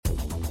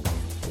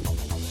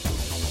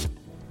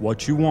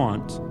what you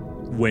want,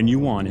 when you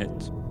want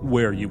it,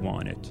 where you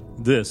want it.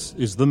 This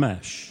is The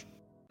Mesh.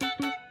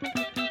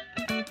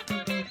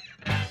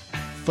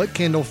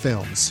 Footcandle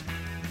Films.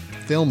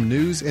 Film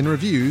news and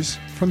reviews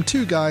from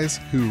two guys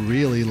who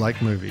really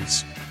like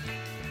movies.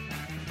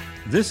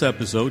 This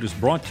episode is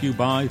brought to you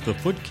by the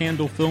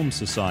Footcandle Film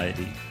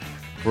Society.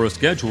 For a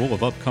schedule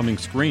of upcoming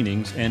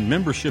screenings and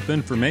membership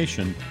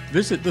information,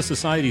 visit the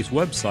Society's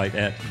website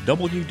at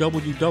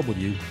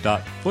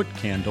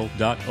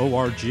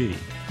www.footcandle.org.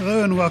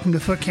 Hello and welcome to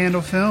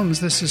Footcandle Films.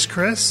 This is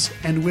Chris,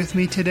 and with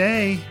me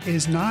today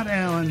is not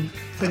Alan,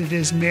 but it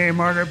is Mary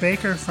Margaret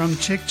Baker from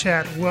Chick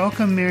Chat.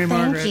 Welcome, Mary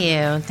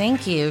Margaret.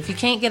 Thank you. If you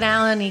can't get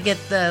Alan, you get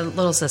the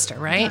little sister,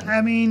 right?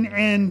 I mean,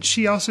 and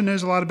she also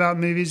knows a lot about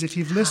movies. If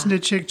you've listened to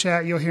Chick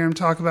Chat, you'll hear him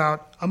talk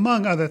about,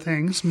 among other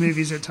things,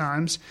 movies at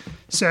times.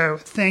 So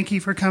thank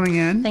you for coming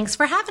in. Thanks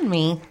for having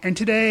me. And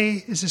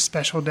today is a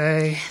special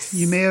day. Yes.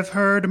 You may have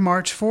heard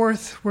March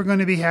 4th, we're going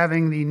to be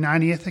having the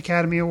 90th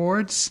Academy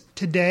Awards.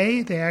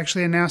 Today, they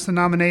actually announced the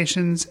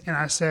nominations, and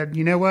I said,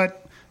 you know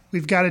what?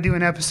 We've got to do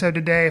an episode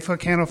today of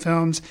Footcandle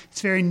Films.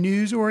 It's very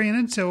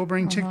news-oriented, so we'll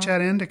bring Chick Chat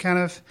in to kind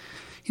of,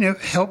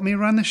 help me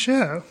run the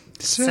show.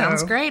 So,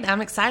 sounds great.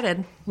 I'm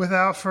excited.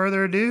 Without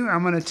further ado,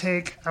 I'm going to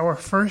take our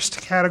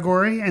first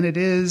category, and it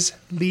is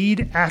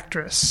Lead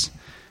Actress.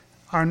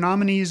 Our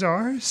nominees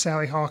are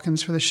Sally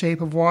Hawkins for The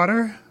Shape of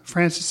Water,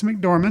 Frances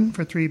McDormand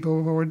for 3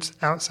 Billboards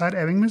Outside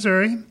Ebbing,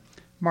 Missouri,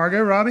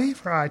 Margot Robbie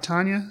for I,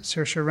 Tonya,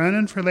 Saoirse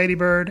Ronan for Lady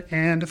Bird,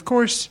 and, of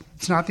course,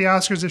 it's not the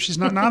Oscars if she's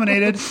not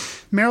nominated,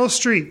 Meryl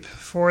Streep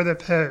for The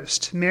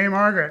Post. Mary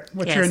Margaret,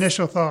 what's your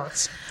initial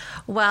thoughts?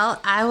 Well,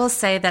 I will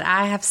say that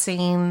I have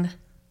seen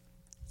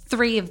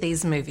 3 of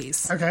these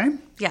movies. Okay.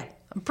 Yeah.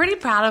 I'm pretty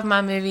proud of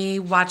my movie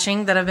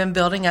watching that I've been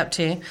building up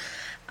to.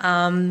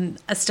 I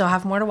still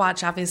have more to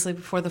watch, obviously,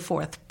 before the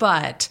 4th,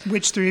 but...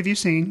 Which 3 have you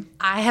seen?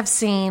 I have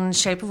seen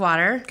Shape of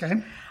Water.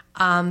 Okay.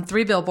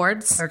 3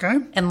 Billboards. Okay.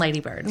 And Lady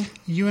Bird.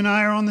 You and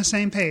I are on the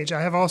same page.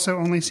 I have also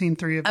only seen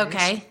 3 of these.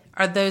 Okay.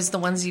 Are those the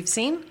ones you've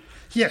seen?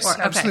 Yes,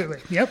 absolutely.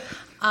 Yep.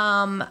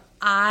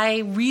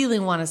 I really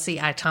want to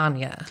see I,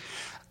 Tonya.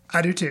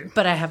 I do too.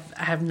 But I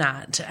have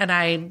not. And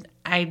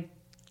I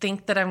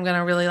think that I'm going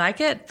to really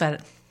like it,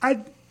 but...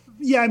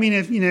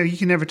 if you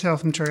can never tell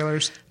from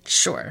trailers.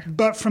 Sure.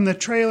 But from the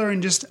trailer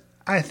and just...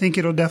 I think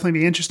it'll definitely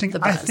be interesting.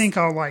 I think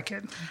I'll like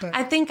it. But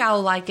I think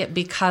I'll like it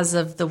because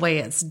of the way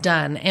it's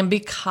done and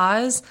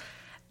because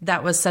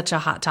that was such a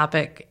hot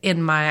topic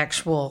in my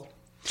actual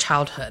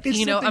childhood. It's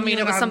it was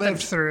something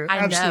lived through. I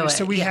Absolutely. know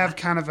So we have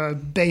kind of a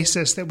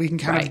basis that we can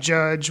kind of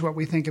judge what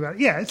we think about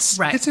it. Yeah,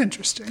 it's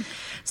interesting.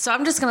 So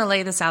I'm just going to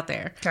lay this out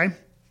there. Okay.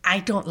 I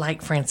don't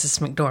like Frances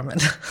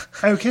McDormand.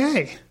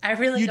 Okay. I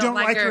really don't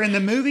like her in the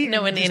movie?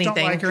 No, in anything.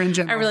 Don't like her in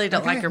general? I really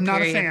don't like her,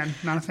 period.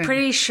 Not a fan.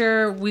 Pretty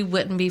sure we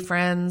wouldn't be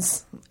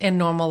friends in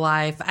normal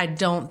life. I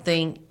don't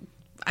think...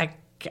 I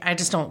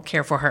just don't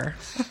care for her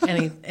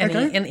in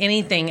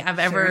anything I've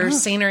ever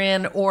seen her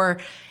in, or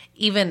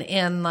even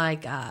in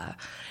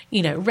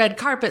red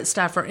carpet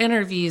stuff or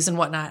interviews and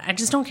whatnot. I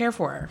just don't care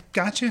for her.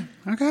 Gotcha.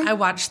 Okay. I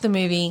watched the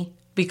movie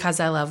because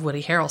I love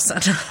Woody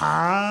Harrelson.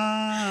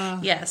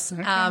 Yes.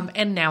 Okay.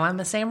 And now I'm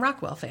a Sam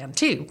Rockwell fan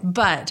too,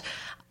 but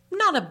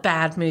not a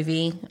bad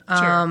movie.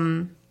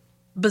 Sure.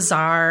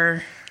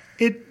 Bizarre.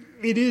 It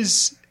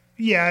is.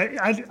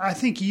 Yeah. I'm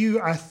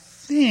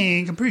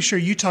pretty sure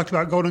you talked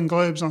about Golden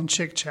Globes on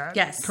Chick Chat.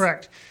 Yes.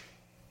 Correct.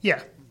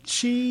 Yeah.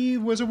 She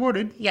was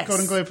awarded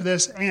Golden Globe for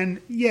this.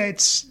 And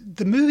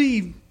the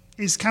movie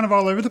is kind of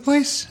all over the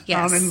place.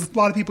 Yes. And a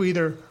lot of people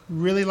either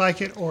really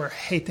like it or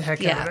hate the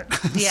heck out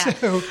of it. Yeah.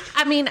 So,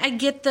 I mean, I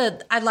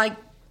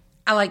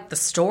like the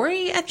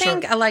story, I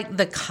think. Sure. I like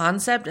the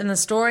concept and the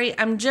story.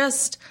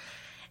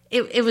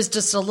 It was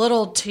just a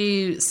little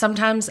too,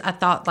 sometimes I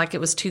thought like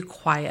it was too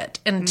quiet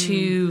and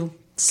too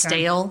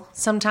stale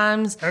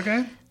sometimes.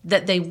 Okay.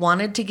 That they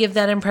wanted to give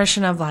that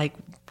impression of like,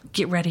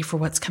 get ready for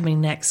what's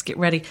coming next, get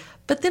ready.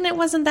 But then it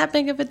wasn't that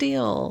big of a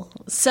deal.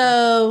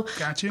 So,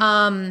 got you.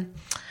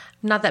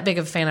 Not that big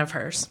of a fan of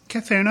hers.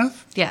 Okay, fair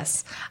enough.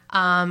 Yes.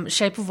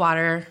 Shape of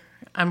Water,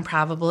 I'm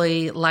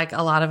probably like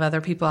a lot of other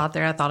people out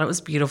there. I thought it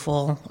was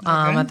beautiful.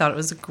 I thought it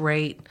was a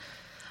great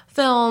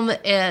film.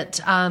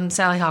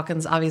 Sally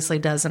Hawkins obviously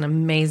does an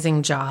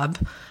amazing job.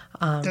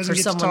 Doesn't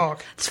get to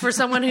talk. For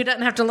someone who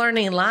doesn't have to learn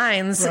any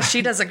lines,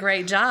 she does a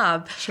great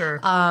job. Sure.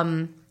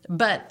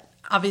 But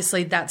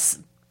obviously that's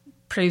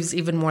proves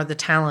even more the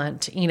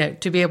talent,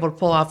 to be able to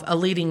pull off a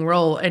leading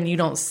role and you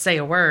don't say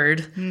a word.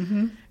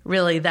 Mm-hmm.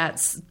 Really,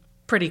 that's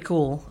pretty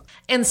cool.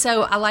 And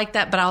so I like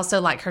that, but I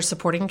also like her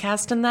supporting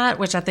cast in that,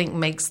 which I think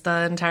makes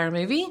the entire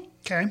movie.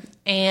 Okay.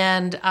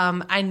 And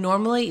I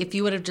normally, if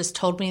you would have just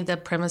told me the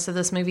premise of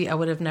this movie, I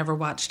would have never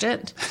watched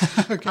it.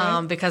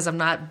 Okay. Because I'm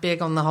not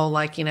big on the whole,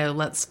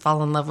 let's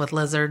fall in love with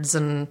lizards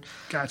and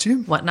got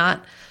you.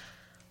 whatnot.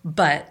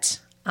 But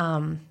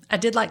I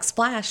did like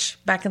Splash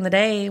back in the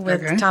day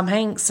with Tom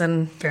Hanks,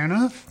 and fair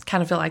enough.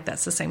 Kind of feel like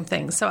that's the same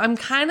thing. So I'm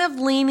kind of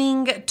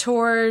leaning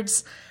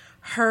towards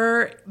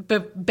her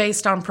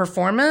based on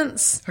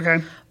performance.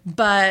 Okay.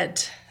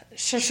 But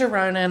Saoirse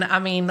Ronan. I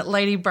mean,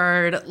 Lady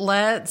Bird.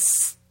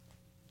 Let's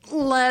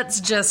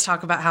just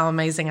talk about how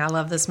amazing I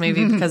love this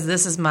movie because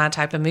this is my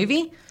type of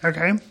movie.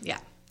 Okay. Yeah.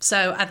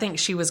 So I think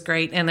she was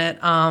great in it.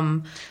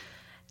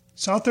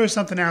 So I'll throw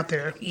something out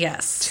there.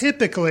 Yes.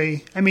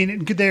 Typically, I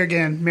mean, there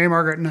again, Mary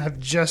Margaret and I have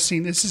just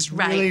seen this. Is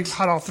really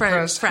hot off the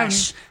press.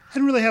 Fresh.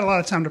 Hadn't really had a lot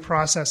of time to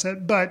process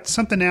it, but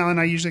something Alan and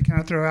I usually kind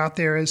of throw out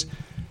there is,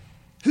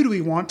 who do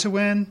we want to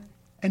win,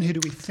 and who do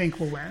we think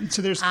will win?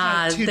 So there's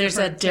kind of two there's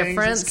a different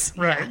difference, things.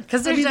 Right?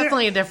 Because there's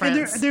definitely a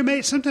difference. And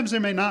there sometimes there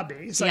may not be.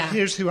 It's like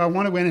here's who I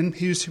want to win, and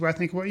here's who I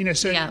think will.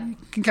 So you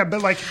can kind of,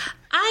 but like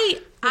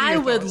I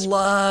would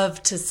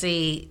love to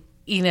see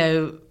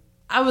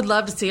I would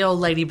love to see old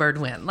Lady Bird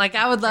win. Like,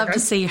 I would love to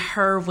see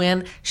her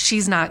win.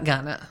 She's not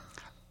gonna.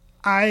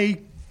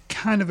 I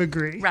kind of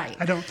agree. Right.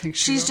 I don't think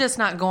she's just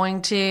not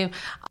going to.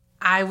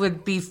 I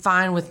would be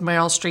fine with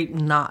Meryl Streep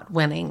not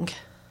winning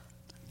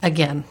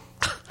again.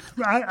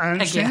 I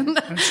understand.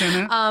 I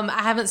understand that.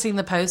 I haven't seen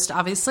The Post,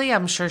 obviously.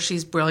 I'm sure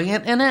she's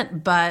brilliant in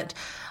it, but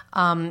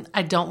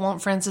I don't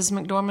want Frances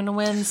McDormand to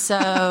win.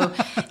 So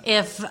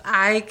if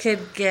I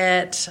could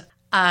get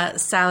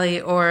Sally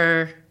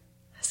or...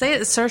 Say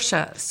it,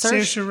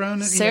 Saoirse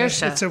Ronan.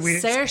 Saoirse. It's a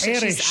weird. Saoirse.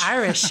 She's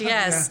Irish.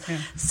 Yes. Yeah.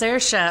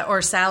 Saoirse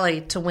or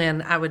Sally to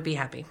win, I would be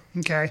happy.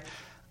 Okay,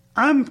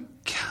 I'm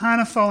kind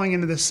of falling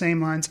into the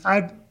same lines.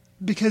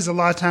 Because a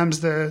lot of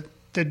times the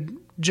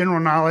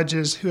general knowledge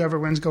is whoever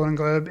wins Golden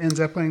Globe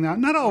ends up winning that.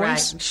 Not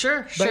always. Right.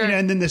 Sure. But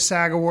and then the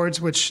SAG Awards,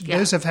 which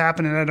those have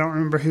happened, and I don't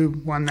remember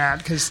who won that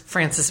because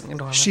Frances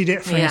McDormand. She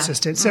did. Frances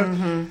did. So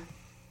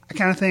I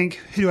kind of think,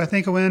 who do I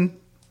think will win?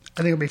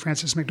 I think it'll be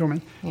Frances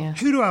McDormand. Yeah.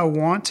 Who do I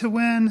want to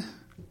win?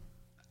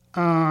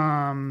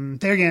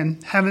 There again,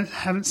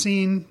 haven't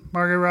seen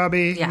Margot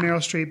Robbie, and Meryl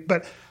Streep,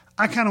 but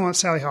I kind of want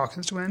Sally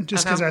Hawkins to win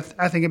just because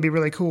I think it'd be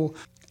really cool.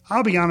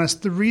 I'll be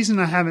honest, the reason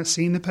I haven't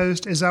seen The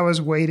Post is I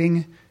was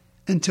waiting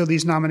until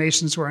these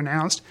nominations were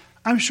announced.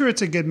 I'm sure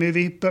it's a good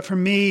movie, but for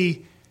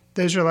me,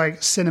 those are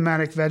like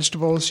cinematic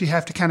vegetables. You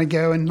have to kind of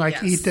go and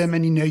eat them,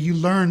 and you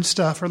learn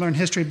stuff or learn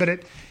history, but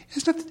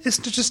it's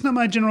just not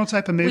my general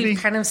type of movie. We've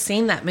kind of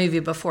seen that movie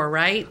before,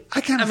 right?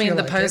 I mean,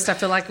 The Post, I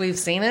feel like we've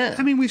seen it.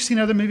 I mean, we've seen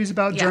other movies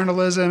about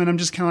journalism, and I'm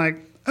just kind of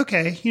like,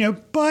 okay,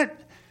 but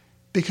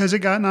because it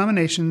got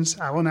nominations,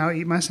 I will now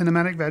eat my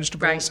cinematic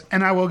vegetables,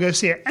 and I will go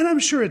see it. And I'm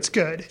sure it's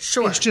good.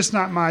 Sure. It's just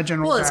not my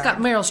general Well, it's got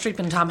Meryl Streep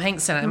and Tom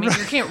Hanks in it. I mean,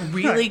 you can't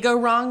really go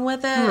wrong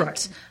with it.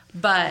 Right.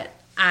 But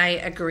I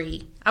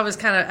agree. I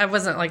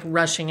wasn't like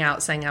rushing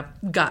out saying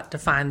I've got to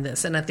find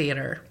this in a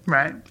theater.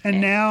 Right.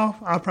 And now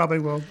I probably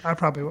will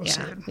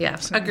see it. Yeah.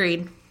 So.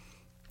 Agreed.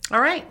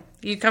 All right.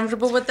 You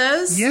comfortable with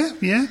those?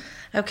 Yeah.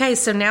 Okay.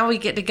 So now we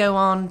get to go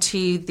on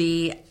to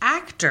the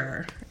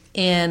actor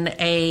in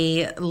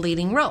a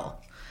leading role.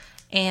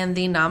 And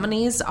the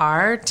nominees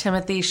are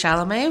Timothée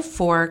Chalamet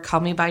for Call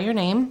Me By Your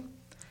Name,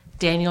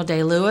 Daniel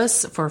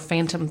Day-Lewis for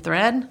Phantom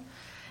Thread,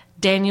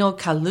 Daniel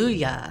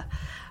Kaluuya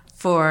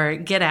for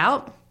Get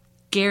Out,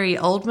 Gary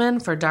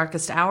Oldman for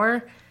Darkest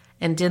Hour,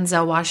 and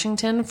Denzel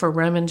Washington for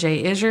Roman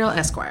J. Israel,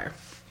 Esquire.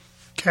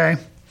 Okay.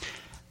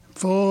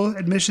 Full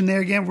admission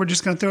there again. We're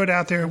just going to throw it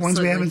out there. Absolutely.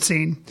 Ones we haven't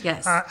seen.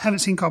 Yes. Haven't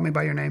seen Call Me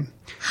By Your Name.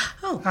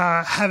 Oh.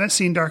 Haven't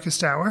seen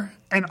Darkest Hour.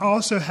 And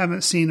also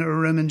haven't seen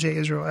Roman J.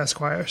 Israel,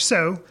 Esquire.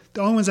 So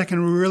the only ones I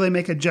can really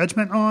make a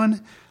judgment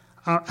on.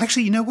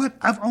 Actually, you know what?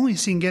 I've only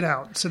seen Get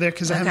Out. So there,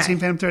 because I haven't seen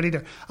Phantom Thread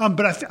either.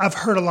 But I've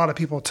heard a lot of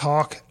people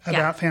talk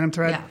about Phantom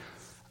Thread. Yeah.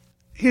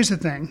 Here's the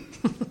thing.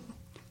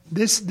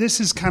 This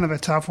is kind of a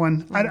tough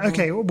one.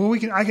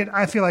 Mm-hmm.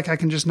 I feel like I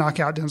can just knock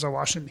out Denzel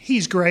Washington.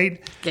 He's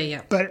great.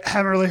 Yeah. But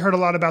haven't really heard a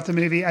lot about the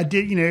movie. I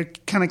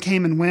did, kind of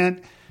came and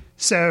went.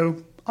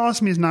 So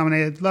awesome, he's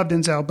nominated. Love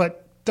Denzel, but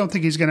don't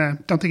think he's gonna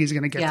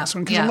get this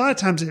one because a lot of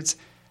times it's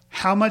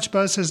how much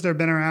buzz has there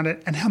been around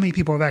it and how many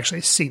people have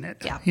actually seen it.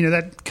 Yeah.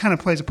 That kind of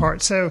plays a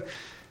part. So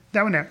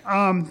that one there.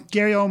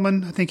 Gary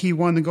Oldman, I think he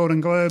won the Golden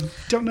Globe.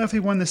 Don't know if he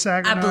won the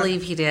SAG or not. I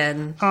believe he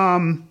did.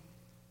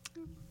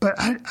 But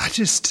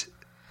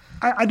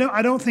I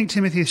don't think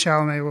Timothée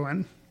Chalamet will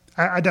win.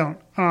 I don't.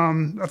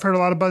 I've heard a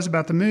lot of buzz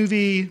about the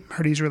movie.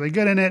 Heard he's really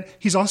good in it.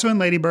 He's also in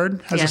Lady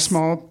Bird. Has a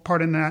small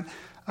part in that.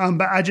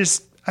 But I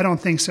don't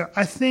think so.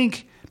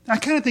 I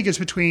kind of think it's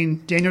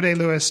between Daniel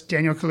Day-Lewis,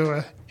 Daniel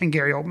Kaluuya, and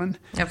Gary Oldman.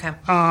 Okay.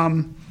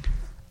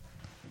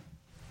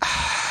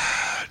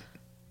 I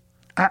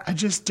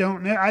just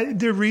don't know.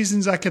 There are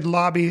reasons I could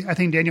lobby. I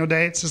think Daniel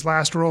Day, it's his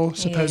last role,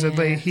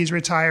 supposedly. Yeah. He's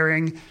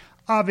retiring.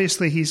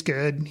 Obviously, he's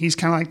good. He's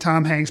kind of like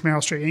Tom Hanks, Meryl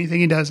Streep. Anything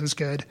he does is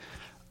good.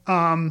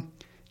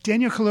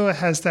 Daniel Kaluuya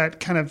has that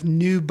kind of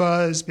new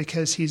buzz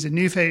because he's a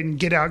new face, and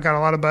Get Out got a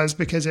lot of buzz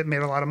because it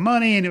made a lot of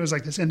money, and it was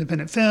like this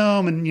independent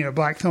film, and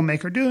black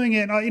filmmaker doing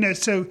it.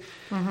 So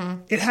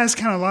it has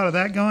kind of a lot of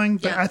that going.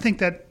 But I think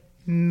that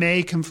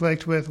may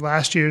conflict with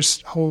last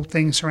year's whole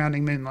thing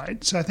surrounding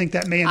Moonlight. So I think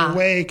that may, in a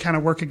way, kind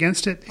of work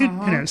against it. Who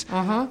knows?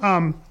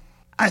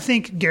 I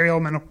think Gary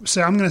Oldman.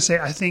 So I'm going to say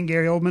I think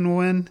Gary Oldman will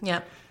win.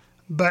 Yep.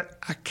 But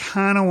I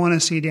kind of want to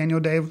see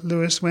Daniel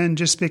Day-Lewis win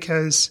just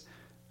because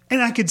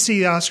And I could see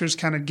the Oscars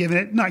kind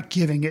of not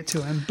giving it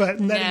to him,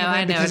 but letting him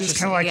in because it's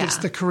kind of like it's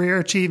the career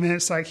achievement.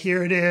 It's like,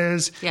 here it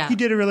is. Yeah. You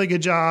did a really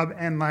good job,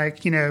 and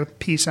like,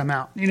 peace, I'm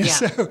out.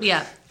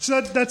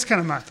 So that's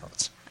kind of my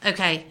thoughts.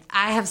 Okay.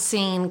 I have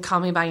seen Call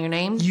Me By Your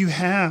Name. You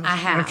have? I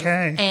have.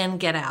 Okay. And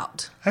Get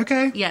Out.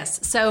 Okay.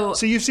 Yes. So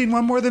you've seen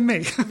one more than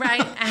me. Right.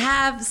 I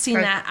have seen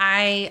that.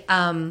 I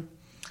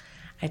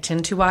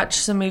tend to watch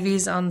some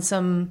movies on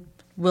some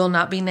will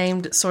not be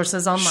named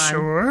sources online.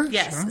 Sure.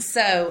 Yes. Sure.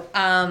 So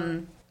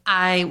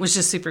I was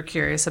just super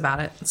curious about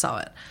it and saw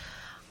it.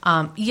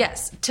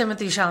 Yes,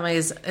 Timothée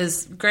Chalamet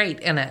is great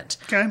in it.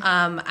 Okay.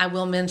 I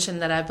will mention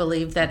that I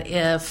believe that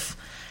if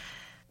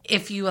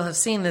you will have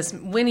seen this,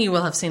 when you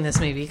will have seen this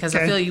movie, because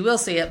I feel you will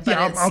see it. But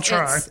I'll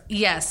try.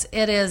 Yes,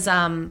 it is.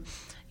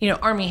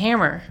 Armie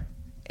Hammer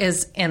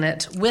is in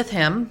it with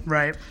him.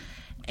 Right.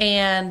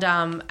 And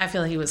I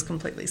feel he was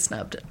completely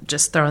snubbed.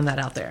 Just throwing that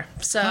out there.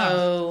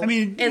 So,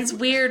 it's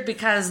weird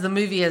because the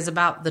movie is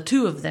about the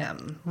two of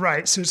them.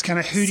 Right. So it's kind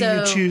of who do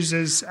you choose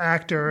as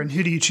actor and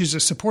who do you choose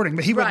as supporting?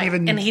 But he wasn't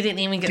even... And he didn't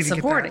even get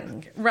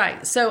supporting.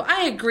 Right. So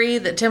I agree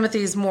that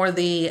Timothy's more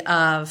the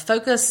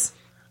focus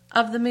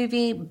of the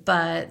movie,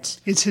 but...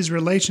 It's his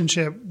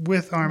relationship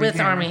with Armie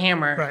Hammer. Armie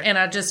Hammer. Right. And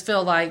I just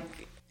feel like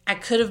I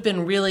could have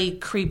been really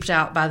creeped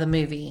out by the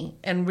movie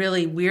and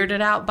really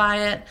weirded out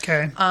by it.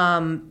 Okay.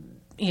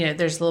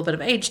 There's a little bit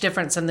of age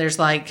difference and there's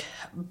like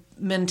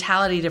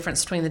mentality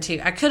difference between the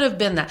two. I could have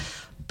been that,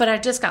 but I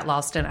just got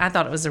lost in it. I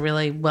thought it was a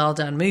really well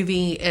done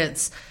movie.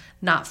 It's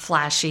not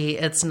flashy.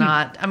 It's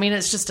not,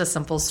 it's just a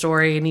simple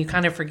story and you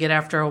kind of forget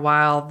after a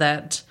while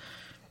that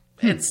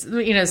it's,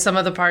 some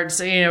of the parts,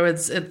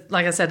 it's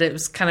like I said, it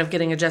was kind of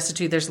getting adjusted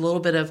to. There's a little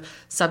bit of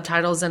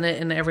subtitles in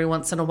it and every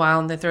once in a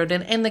while and they throw it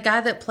in. And the guy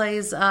that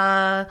plays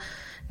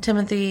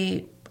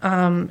Timothy,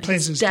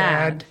 plays his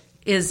dad.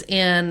 Is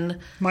in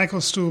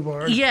Michael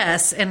Stuhlbarg.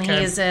 Yes, and he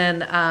is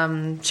in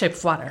Shape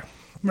of Water.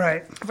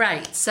 Right.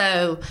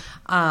 So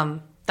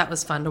that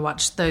was fun to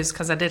watch those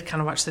because I did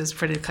kind of watch those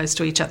pretty close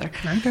to each other.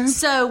 Okay.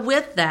 So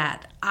with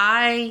that,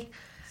 I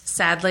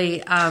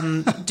sadly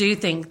do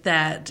think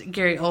that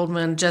Gary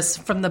Oldman,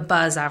 just from the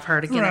buzz I've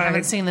heard, again, I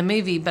haven't seen the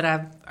movie, but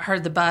I've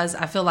heard the buzz.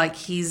 I feel like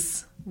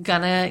he's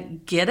gonna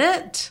get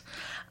it.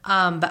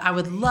 But I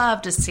would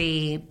love to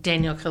see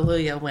Daniel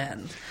Kaluuya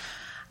win.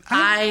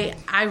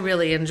 I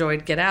really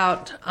enjoyed Get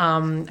Out. I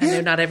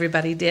know not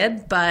everybody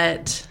did,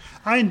 but...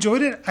 I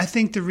enjoyed it. I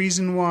think the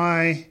reason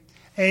why,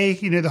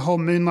 the whole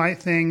Moonlight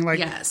thing,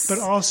 yes. But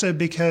also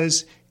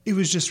because it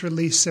was just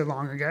released so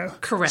long ago.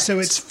 Correct. So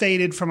it's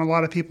faded from a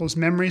lot of people's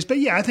memories. But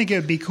yeah, I think it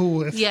would be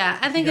cool if... Yeah,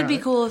 I think it'd be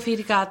cool if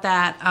he'd got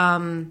that.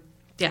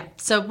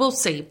 So we'll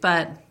see.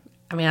 But,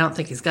 I don't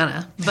think he's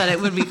gonna. But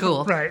it would be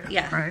cool. Right.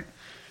 Yeah. Right.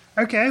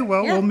 Okay,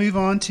 well, we'll move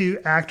on to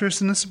actress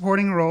in a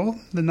supporting role.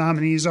 The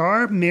nominees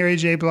are Mary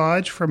J.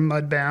 Blige for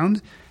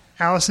Mudbound,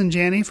 Allison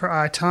Janney for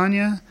I,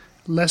 Tonya,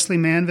 Leslie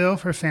Manville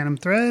for Phantom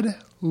Thread,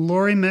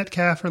 Laurie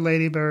Metcalf for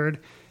Lady Bird,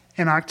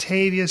 and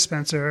Octavia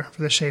Spencer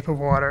for The Shape of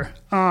Water.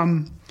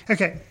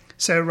 Okay,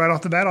 so right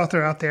off the bat, I'll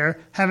throw out there,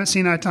 haven't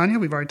seen I, Tonya,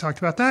 we've already talked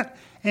about that,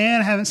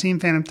 and haven't seen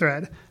Phantom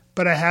Thread,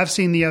 but I have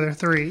seen the other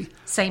three.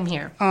 Same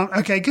here.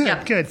 Okay, good,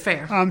 yeah, good.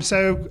 Fair.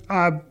 So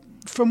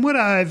from what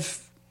I've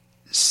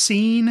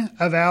scene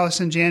of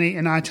Allison Janney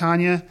and I,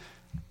 Tonya,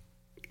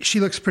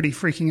 she looks pretty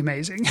freaking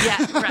amazing.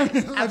 Yeah, right.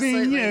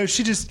 Absolutely.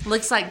 She just...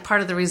 looks like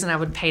part of the reason I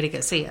would pay to go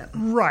see it.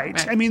 Right.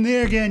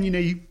 There again,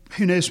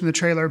 who knows from the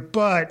trailer,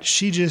 but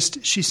she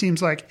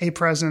seems like a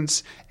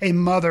presence, a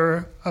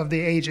mother of the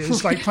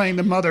ages, like playing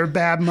the mother,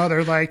 bad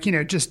mother,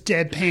 just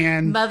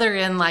deadpan. Mother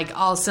in,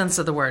 all sense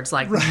of the words,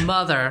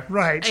 mother.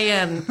 Right.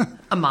 And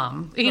a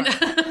mom.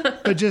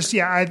 But just,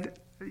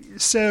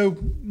 so,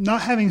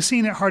 not having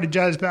seen it, hard to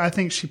judge, but I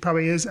think she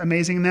probably is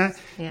amazing in that.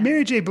 Yeah.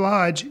 Mary J.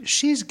 Blige,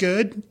 she's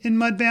good in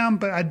Mudbound,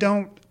 but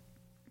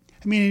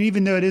and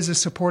even though it is a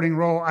supporting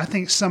role, I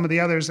think some of the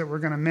others that we're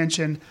going to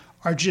mention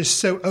are just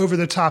so over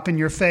the top in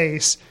your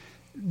face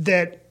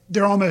that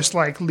they're almost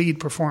like lead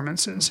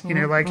performances.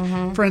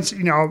 For instance,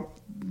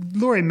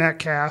 Laurie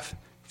Metcalf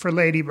for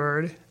Lady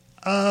Bird,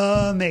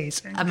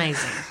 amazing.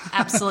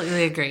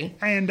 Absolutely agree.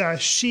 And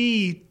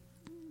she's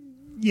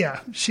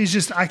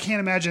just, I can't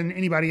imagine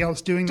anybody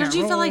else doing that. Did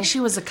you feel like she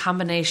was a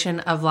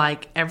combination of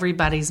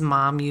everybody's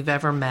mom you've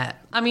ever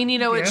met?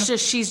 It's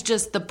just, she's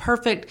just the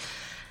perfect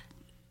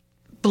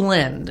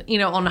blend,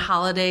 on the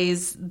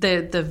holidays,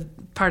 the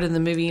part of the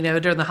movie,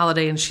 during the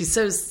holiday, and she's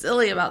so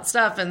silly about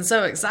stuff and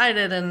so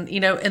excited and,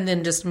 and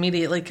then just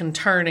immediately can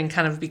turn and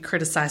kind of be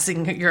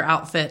criticizing your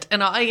outfit.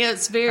 And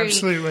it's very,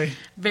 absolutely,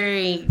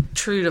 very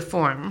true to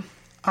form.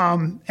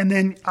 And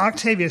then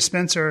Octavia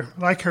Spencer,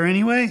 like her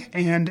anyway,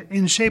 and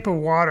in Shape of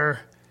Water,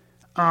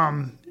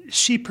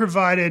 she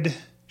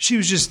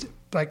was just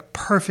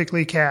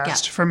perfectly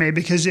cast for me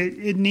because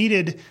it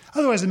needed,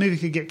 otherwise the movie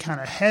could get kind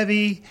of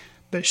heavy,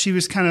 but she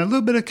was kind of a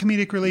little bit of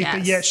comedic relief,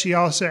 but yet she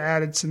also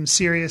added some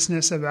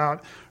seriousness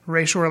about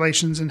racial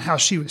relations and how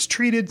she was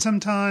treated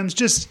sometimes.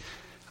 Just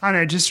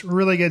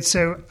really good.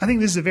 So I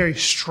think this is a very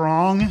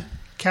strong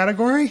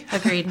category.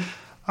 Agreed.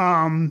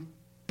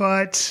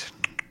 But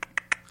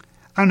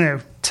don't know,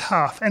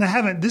 tough. And I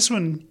haven't, this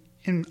one,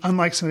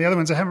 unlike some of the other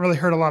ones, I haven't really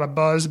heard a lot of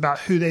buzz about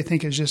who they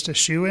think is just a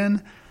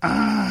shoo-in.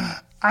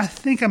 I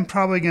think I'm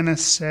probably going to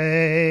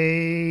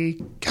say,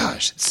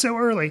 gosh, it's so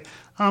early.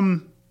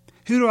 Who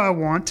do I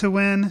want to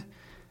win?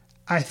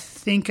 I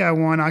think I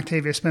want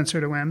Octavia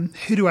Spencer to win.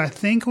 Who do I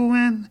think will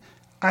win?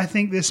 I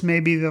think this may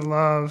be the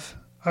love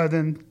other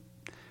than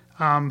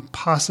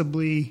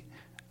possibly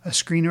a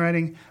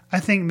screenwriting. I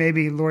think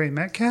maybe Laurie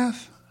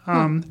Metcalf.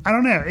 I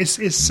don't know.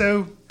 It's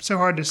so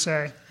hard to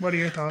say. What are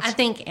your thoughts? I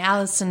think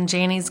Allison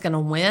Janney's going to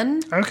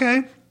win.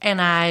 Okay. And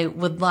I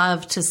would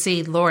love to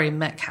see Laurie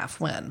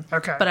Metcalf win.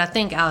 Okay. But I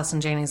think Allison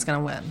Janney's going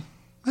to win.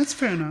 That's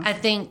fair enough. I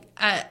think,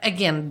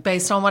 again,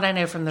 based on what I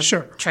know from the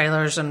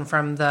trailers and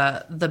from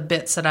the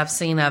bits that I've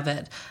seen of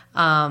it,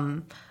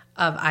 of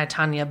I,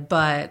 Tonya,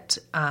 but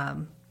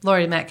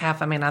Laurie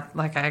Metcalf, I mean,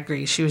 I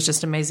agree. She was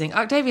just amazing.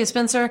 Octavia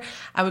Spencer,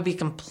 I would be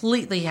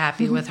completely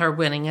happy with her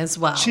winning as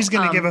well. She's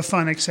going to give a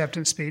fun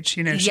acceptance speech.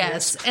 You know she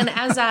yes. is. And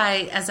as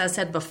I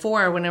said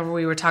before, whenever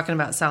we were talking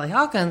about Sally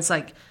Hawkins,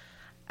 like,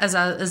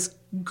 as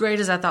great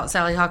as I thought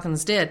Sally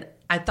Hawkins did,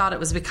 I thought it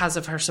was because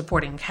of her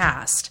supporting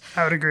cast.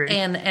 I would agree.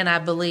 And I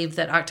believe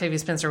that Octavia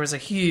Spencer was a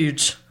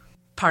huge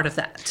part of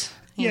that.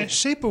 Yeah,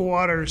 Shape of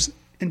Water's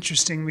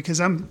interesting because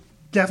I'm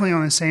definitely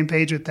on the same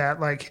page with that.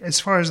 Like,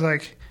 as far as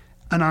like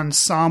an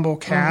ensemble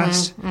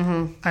cast,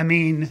 I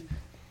mean,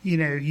 you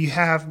know, you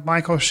have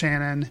Michael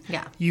Shannon,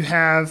 you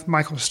have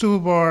Michael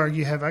Stuhlbarg,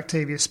 you have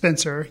Octavia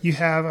Spencer, you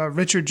have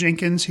Richard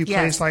Jenkins who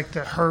plays like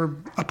her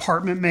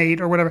apartment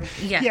mate or whatever.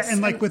 Yes. Yeah,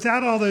 and like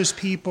without all those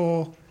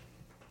people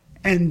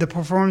and the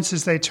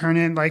performances they turn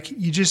in, like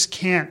you just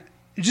can't.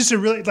 It's just a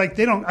really like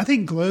they don't. I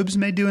think Globes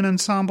may do an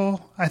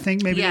ensemble. I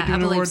think maybe they do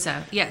an award. I believe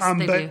so. Yes,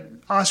 they but do.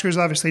 Oscars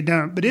obviously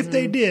don't. But if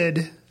they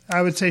did,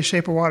 I would say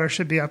Shape of Water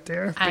should be up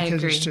there because I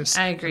agree. it's just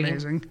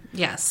amazing.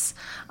 Yes.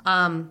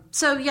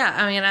 So yeah,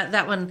 I mean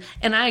that one,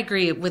 and I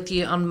agree with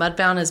you on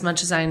Mudbound as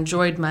much as I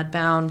enjoyed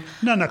Mudbound.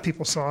 Not enough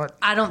people saw it.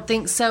 I don't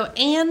think so.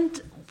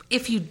 And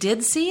if you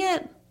did see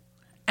it,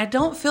 I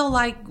don't feel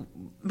like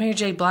Mary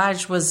J.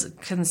 Blige was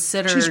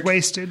considered. She's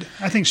wasted.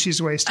 I think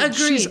she's wasted.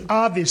 Agreed. She's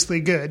obviously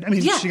good. I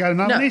mean, she got a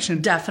nomination.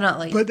 No,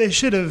 definitely. But they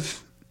should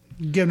have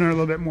given her a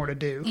little bit more to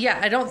do. Yeah,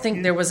 I don't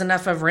think there was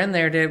enough of her in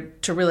there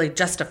to really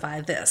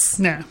justify this.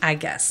 No. I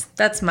guess.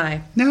 That's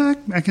my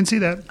I can see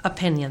that.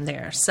 opinion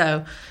there.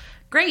 So,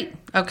 great.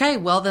 Okay,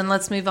 well then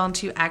let's move on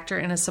to actor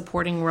in a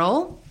supporting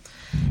role.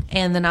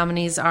 And the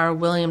nominees are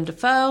William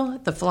Dafoe,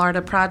 The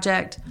Florida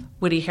Project,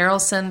 Woody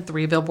Harrelson,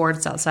 3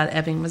 Billboards Outside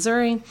Ebbing,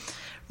 Missouri,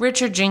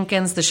 Richard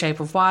Jenkins, The Shape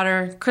of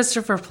Water,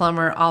 Christopher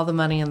Plummer, All the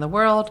Money in the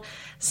World,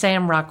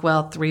 Sam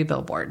Rockwell, 3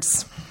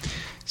 Billboards.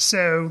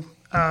 So,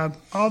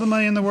 All the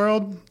Money in the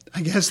World,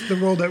 I guess the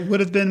role that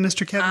would have been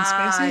Mr. Kevin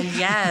Spacey.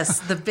 Yes,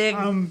 the big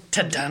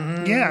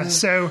ta-dun. Yeah,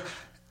 so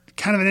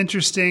kind of an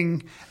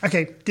interesting.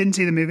 Okay, didn't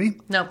see the movie.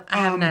 Nope, I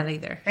have not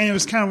either. And it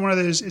was kind of one of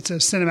those. It's a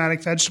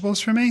cinematic vegetables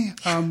for me.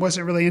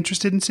 Wasn't really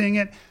interested in seeing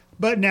it,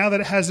 but now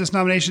that it has this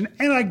nomination,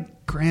 and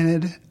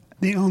granted,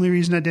 the only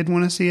reason I did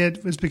want to see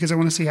it was because I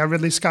want to see how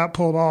Ridley Scott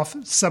pulled off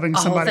subbing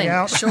somebody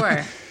out.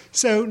 Sure.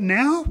 So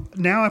now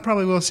I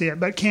probably will see it,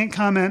 but can't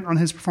comment on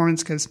his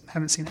performance because I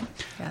haven't seen it.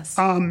 Yes.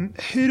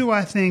 Who do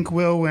I think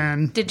will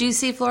win? Did you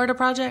see Florida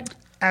Project?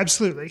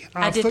 Absolutely.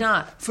 I did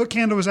not.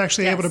 Footcandle was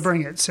actually able to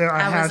bring it, so I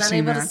have was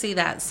seen that. unable to see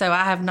that, so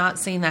I have not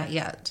seen that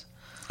yet.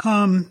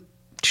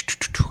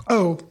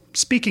 Oh,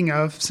 speaking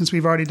of, since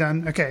we've already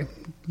done, a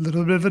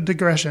little bit of a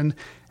digression,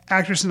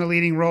 actress in a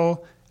leading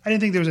role. I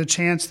didn't think there was a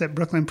chance that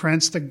Brooklyn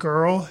Prince, the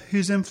girl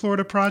who's in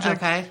Florida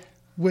Project,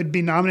 would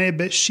be nominated,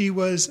 but she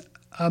was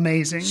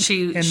amazing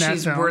in that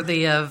she's film.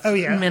 Worthy of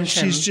mention.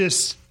 She's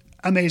just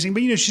amazing.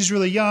 But, she's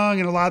really young,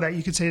 and a lot of that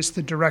you could say it's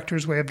the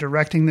director's way of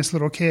directing this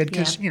little kid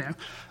because,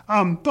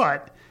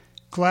 but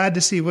glad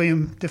to see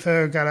William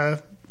Dafoe got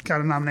a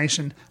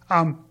nomination.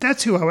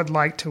 That's who I would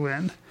like to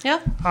win.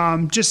 Yeah.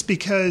 Just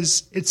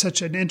because it's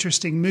such an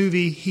interesting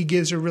movie. He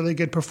gives a really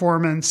good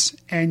performance,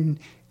 and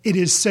it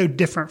is so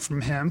different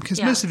from him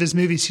because most of his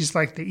movies, he's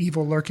like the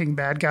evil lurking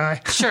bad guy.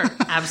 Sure.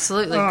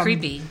 Absolutely.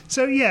 Creepy.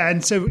 So,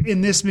 and so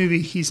in this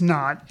movie, he's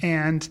not.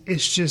 And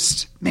it's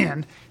just,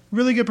 man,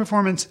 really good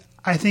performance.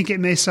 I think it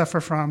may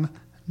suffer from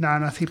not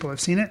enough people have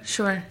seen it.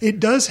 Sure. It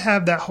does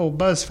have that whole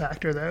buzz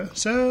factor, though.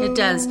 So it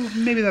does.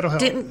 Maybe that'll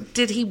help.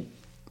 Did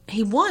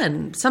he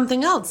won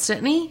something else,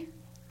 didn't he?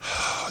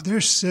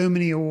 There's so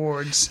many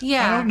awards.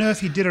 Yeah. I don't know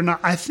if he did or not.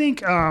 I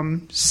think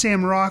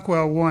Sam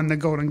Rockwell won the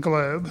Golden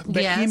Globe,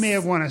 but he may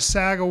have won a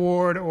SAG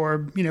award or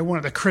one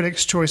of the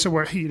Critics' Choice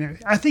Award.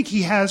 I think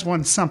he has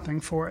won something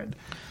for it.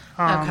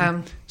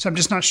 Okay. So I'm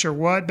just not sure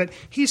what, but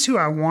he's who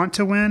I want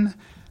to win.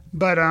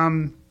 But I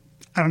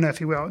don't know if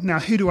he will. Now,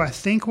 who do I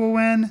think will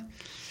win?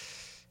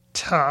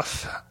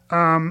 Tough.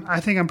 I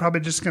think I'm probably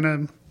just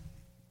going to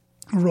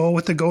roll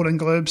with the Golden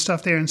Globe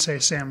stuff there and say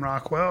Sam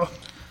Rockwell.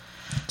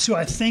 So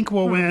I think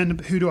we'll win.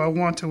 Who do I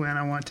want to win?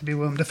 I want to be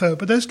Willem Dafoe.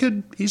 But those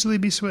could easily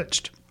be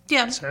switched.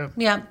 Yeah. So,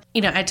 yeah.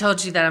 I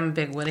told you that I'm a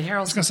big Woody Harrelson I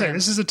was going to say,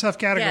 this is a tough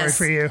category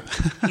for you.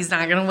 He's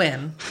not going to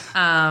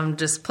win.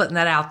 Just putting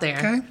that out there.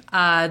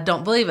 Okay.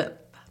 Don't believe it.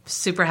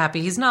 super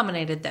happy he's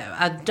nominated, though.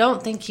 I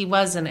don't think he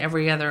was in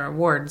every other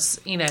awards.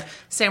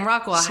 Sam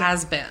Rockwell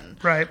has been.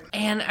 Right.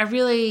 And I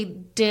really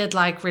did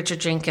like Richard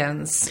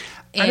Jenkins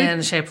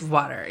in Shape of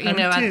Water.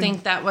 I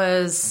think that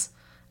was,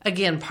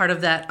 again, part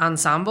of that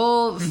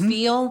ensemble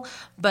feel,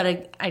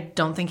 but I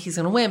don't think he's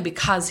going to win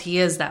because he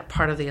is that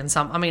part of the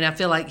ensemble. I mean, I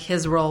feel like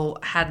his role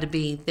had to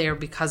be there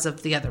because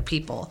of the other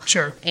people.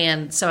 Sure.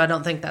 And so I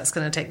don't think that's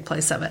going to take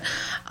place of it.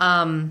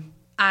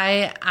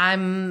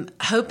 I'm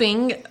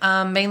hoping,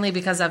 mainly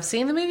because I've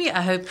seen the movie,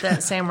 I hope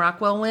that Sam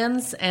Rockwell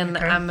wins, and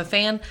I'm a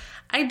fan.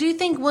 I do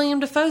think William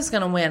Dafoe's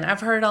going to win.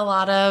 I've heard a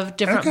lot of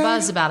different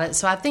buzz about it,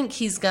 so I think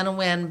he's going to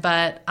win,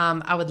 but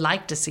I would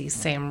like to see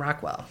Sam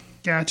Rockwell.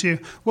 Got you.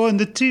 Well, and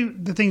the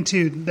thing,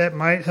 too, that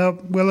might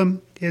help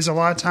Willem is a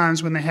lot of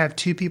times when they have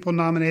two people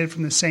nominated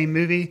from the same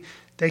movie,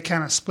 they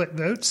kind of split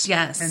votes.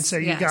 Yes. And so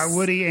you got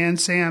Woody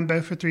and Sam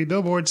both for 3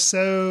 Billboards,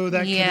 so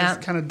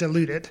that kind of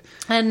diluted.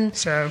 And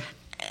so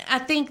I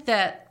think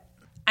that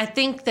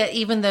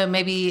even though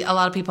maybe a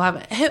lot of people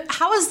haven't,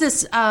 how is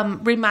this,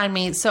 remind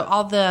me, so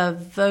all the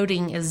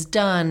voting is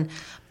done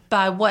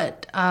by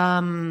what,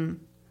 a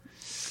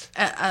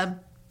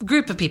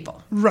group of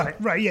people. Right.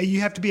 Yeah, you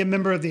have to be a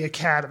member of the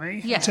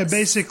Academy. Yes. So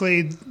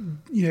basically,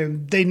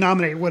 they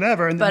nominate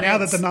whatever, and then now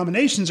that the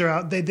nominations are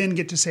out, they then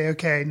get to say,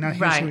 okay, now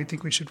here's who we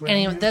think we should win.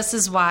 And this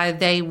is why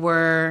they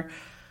were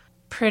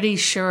pretty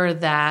sure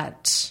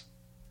that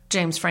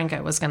James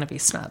Franco was going to be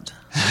snubbed.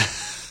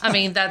 I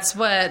mean, that's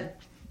what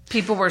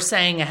people were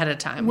saying ahead of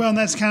time. Well, and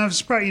that's kind of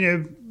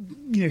surprising.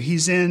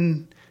 He's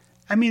in.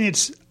 I mean,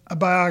 it's a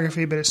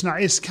biography, but it's not.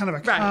 It's kind of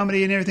a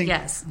comedy and everything.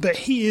 Yes, but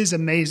he is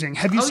amazing.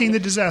 Have you seen The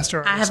Disaster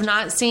Artist? I have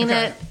not seen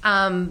it.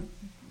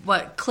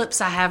 What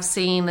clips I have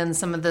seen and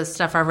some of the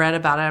stuff I've read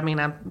about it. I mean,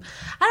 I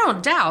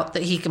don't doubt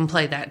that he can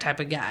play that type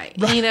of guy.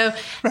 Right.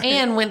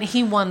 And when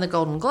he won the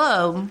Golden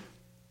Globe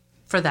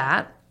for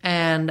that,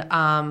 and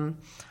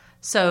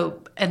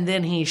and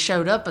then he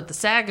showed up at the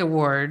SAG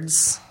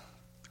Awards.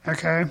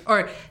 Okay.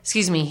 Or,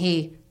 excuse me,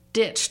 he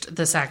ditched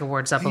the SAG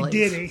Awards, I believe.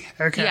 Did he?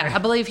 Okay. Yeah, I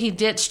believe he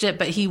ditched it,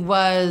 but he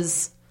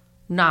was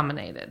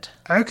nominated.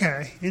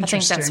 Okay. Interesting. I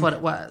think that's what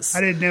it was.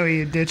 I didn't know he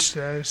had ditched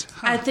those.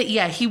 Huh.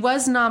 He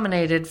was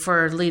nominated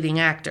for leading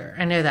actor.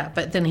 I know that,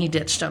 but then he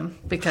ditched them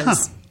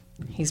because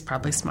he's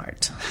probably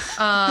smart.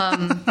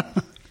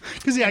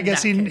 Because I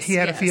guess he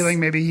had a feeling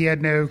maybe he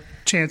had no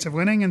chance of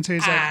winning, and so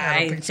he's like,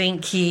 I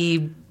think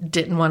he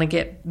didn't want to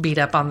get beat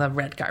up on the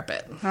red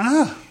carpet.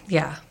 Ah.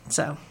 Yeah,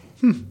 so.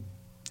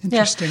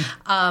 Interesting.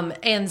 Yeah.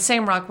 And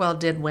Sam Rockwell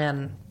did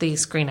win the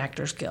Screen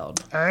Actors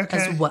Guild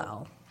as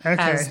well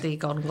as the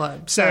Golden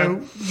Globe.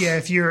 So yeah,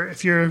 if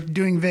you're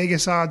doing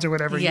Vegas odds or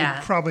whatever,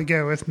 you'd probably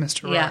go with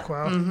Mr.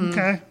 Rockwell. Mm-hmm.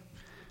 Okay.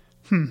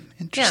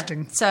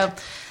 Interesting.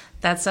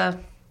 Yeah. So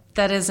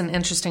that is an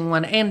interesting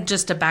one. And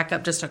just to back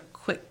up just a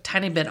quick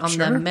tiny bit on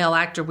the male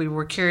actor, we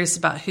were curious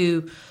about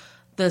who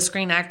the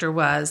screen actor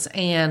was,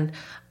 and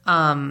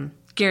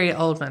Gary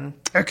Oldman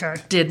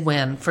did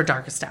win for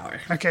Darkest Hour.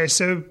 Okay,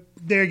 so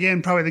there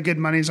again, probably the good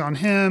money's on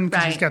him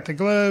because he's got the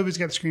Globe, he's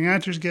got the Screen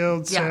Actors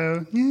Guild.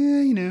 So,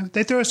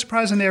 they throw a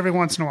surprise in there every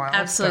once in a while.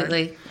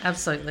 Absolutely.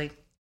 Absolutely.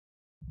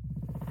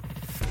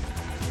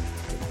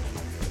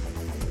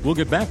 We'll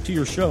get back to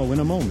your show in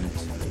a moment.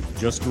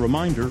 Just a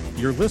reminder,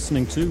 you're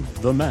listening to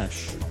The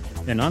Mesh,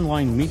 an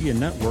online media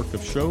network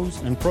of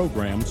shows and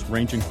programs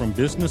ranging from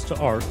business to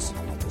arts,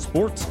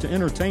 sports to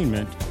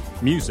entertainment,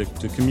 music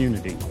to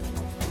community.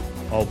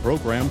 All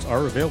programs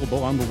are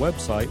available on the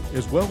website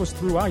as well as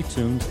through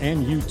iTunes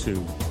and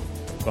YouTube.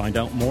 Find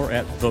out more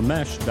at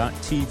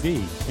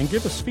themesh.tv and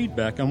give us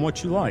feedback on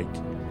what you like.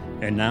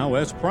 And now,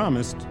 as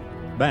promised,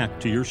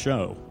 back to your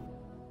show.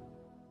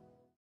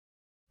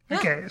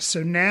 Okay,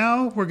 so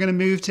now we're going to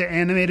move to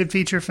animated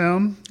feature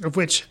film, of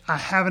which I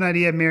have an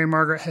idea Mary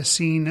Margaret has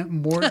seen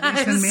more of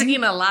these than me. I've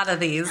seen a lot of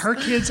these. Her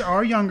kids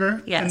are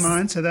younger than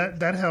mine, so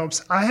that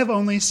helps. I have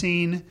only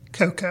seen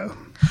Coco.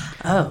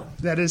 Oh.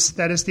 That is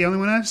the only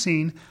one I've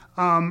seen.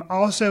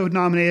 Also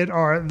nominated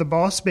are The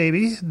Boss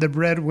Baby, The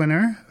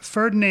Breadwinner,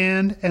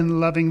 Ferdinand, and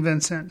Loving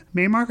Vincent.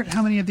 Mary Margaret,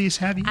 how many of these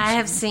have you seen? I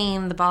have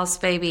seen The Boss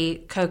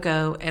Baby,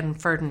 Coco,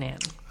 and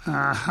Ferdinand.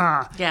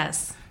 Uh-huh.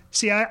 Yes.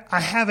 See, I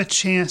have a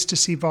chance to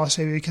see Boss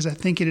Baby because I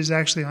think it is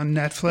actually on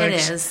Netflix.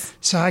 It is.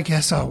 So I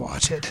guess I'll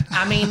watch it.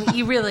 I mean,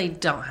 you really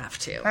don't have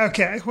to.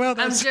 Okay, well,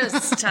 I'm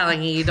just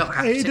telling you don't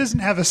have to. It doesn't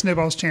have a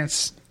snowball's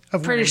chance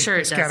of Pretty winning sure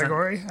this it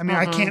category. I mean,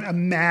 I can't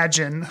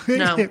imagine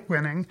it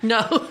winning.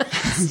 No.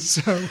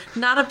 So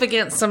not up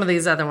against some of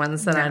these other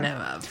ones that I know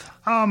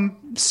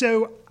of.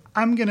 So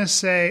I'm going to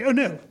say,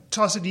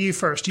 toss it to you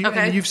first.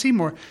 Okay. You've seen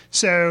more.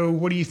 So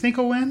what do you think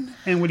will win,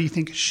 and what do you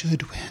think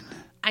should win?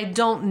 I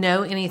don't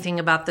know anything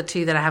about the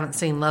two that I haven't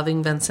seen,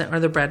 Loving Vincent or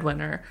The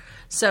Breadwinner.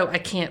 So I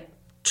can't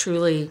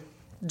truly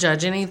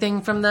judge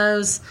anything from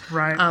those.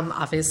 Right.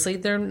 Obviously,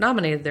 they're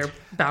nominated. They're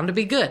bound to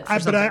be good.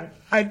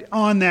 But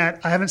on that,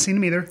 I haven't seen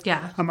them either.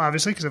 Yeah.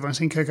 Obviously, because I've only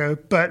seen Coco.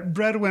 But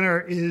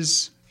Breadwinner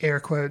is, air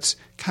quotes,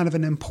 kind of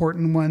an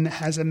important one that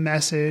has a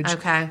message.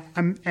 Okay.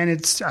 And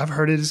I've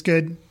heard it is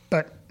good.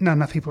 but not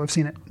enough people have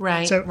seen it.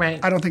 Right, So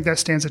right. I don't think that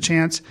stands a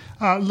chance.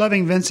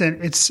 Loving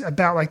Vincent, it's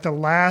about like the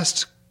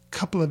last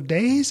couple of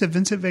days of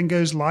Vincent van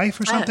Gogh's life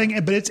or something,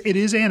 but it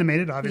is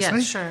animated, obviously.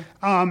 Yeah, sure.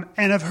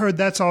 And I've heard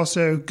that's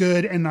also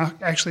good and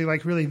actually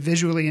like really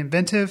visually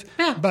inventive.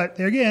 Yeah. But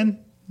there again,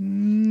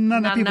 not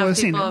enough people have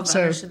seen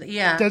it. So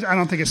yeah. I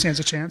don't think it stands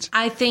a chance.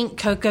 I think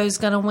Coco's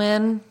going to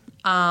win.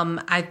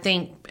 I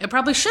think it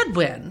probably should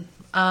win.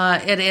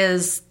 It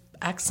is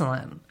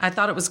excellent. I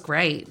thought it was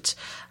great.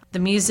 The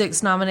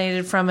music's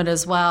nominated from it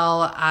as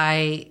well.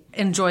 I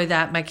enjoy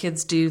that. My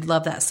kids do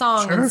love that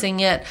song and sing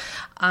it.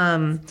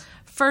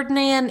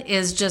 Ferdinand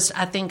is just,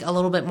 I think, a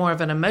little bit more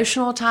of an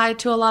emotional tie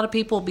to a lot of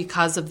people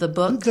because of the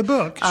book. The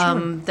book,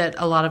 sure. That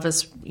a lot of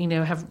us,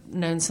 have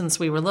known since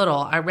we were little.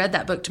 I read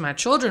that book to my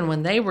children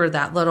when they were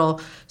that little,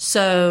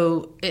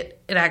 so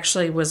it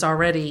actually was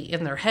already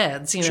in their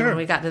heads, when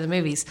we got to the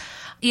movies.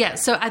 Yeah,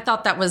 so I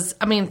thought that was,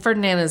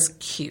 Ferdinand is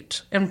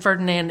cute, and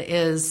Ferdinand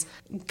is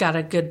got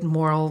a good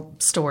moral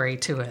story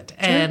to it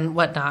and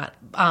whatnot.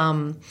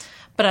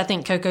 But I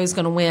think Coco's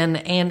going to win,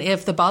 and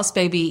if the Boss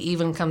Baby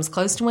even comes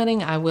close to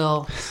winning, I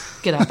will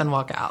get up and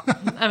walk out.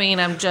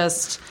 I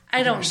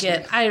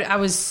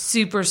was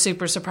super,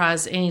 super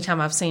surprised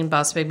anytime I've seen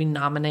Boss Baby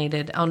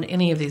nominated on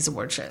any of these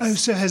award shows. Oh,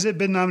 so has it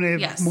been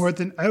nominated more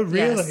than,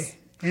 really? Yes.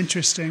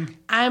 Interesting.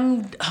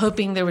 I'm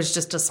hoping there was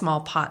just a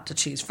small pot to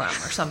choose from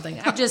or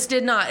something. I just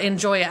did not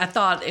enjoy it. I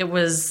thought it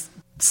was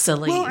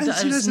silly. Well,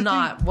 it's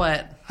not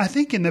what... I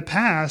think in the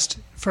past,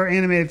 for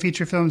animated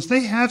feature films,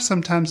 they have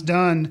sometimes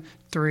done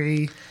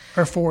 3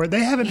 or 4. They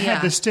haven't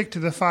had to stick to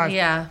the 5.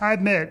 Yeah. I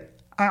admit,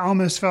 I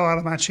almost fell out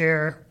of my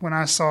chair when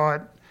I saw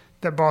it,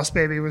 that Boss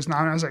Baby was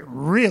nominated. I was like,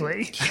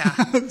 really?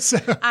 Yeah.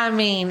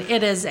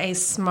 It is a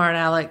smart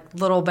aleck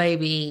little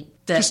baby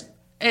that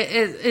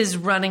is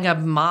running a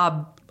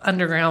mob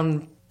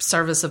underground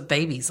service of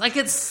babies. Like,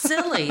 it's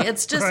silly.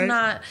 It's just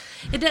not,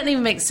 it doesn't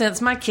even make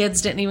sense. My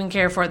kids didn't even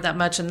care for it that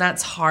much, and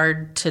that's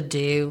hard to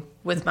do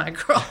with my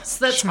girls.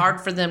 That's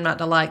hard for them not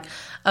to like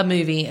a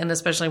movie, and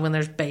especially when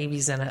there's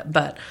babies in it.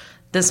 But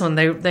this one,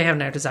 they have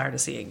no desire to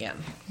see again.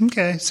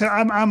 Okay, so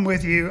I'm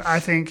with you. I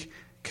think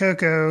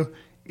Coco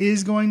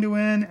is going to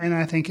win, and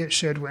I think it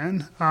should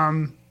win.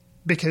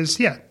 Because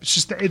it's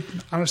just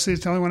honestly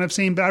it's the only one I've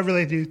seen, but I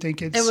really do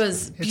think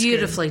it's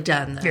beautifully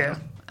done though. Yeah.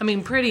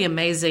 Pretty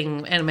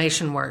amazing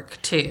animation work,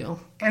 too.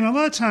 And a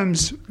lot of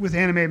times with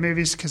animated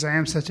movies, because I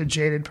am such a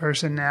jaded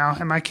person now,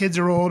 and my kids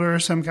are older,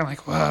 so I'm kind of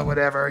like, well,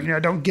 whatever. I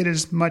don't get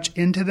as much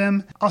into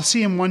them. I'll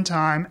see them one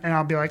time, and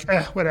I'll be like,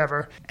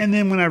 whatever. And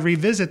then when I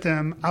revisit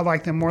them, I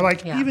like them more.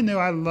 Like, even though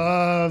I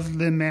love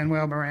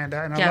Lin-Manuel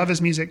Miranda, and I love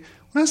his music,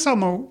 when I saw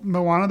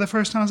Moana the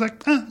first time, I was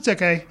like, it's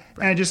okay.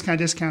 And I just kind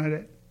of discounted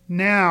it.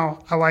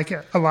 Now, I like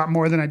it a lot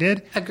more than I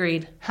did.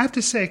 Agreed. Have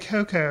to say,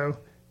 Coco...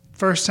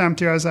 First time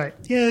through, I was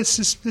like, this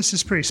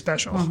is pretty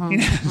special.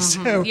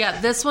 So,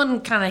 this one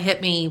kind of hit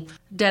me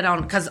dead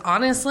on because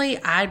honestly,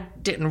 I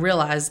didn't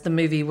realize the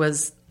movie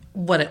was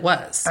what it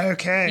was.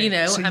 Okay.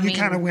 So you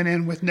kind of went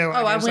in with no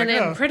idea. I went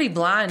in pretty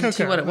blind Coco,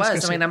 to what it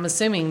was. I'm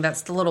assuming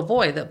that's the little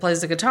boy that plays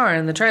the guitar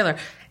in the trailer.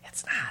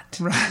 It's not.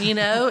 Right.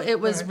 It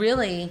was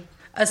really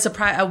a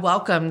surprise, a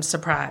welcomed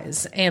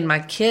surprise. And my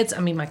kids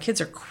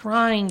are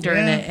crying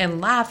during it and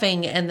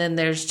laughing. And then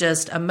there's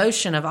just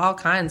emotion of all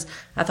kinds.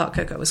 I thought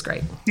Coco was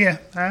great. Yeah,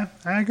 I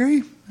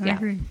agree. I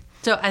agree.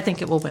 So I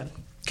think it will win.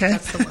 Okay.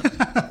 That's the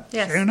one.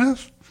 Yes. Fair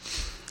enough.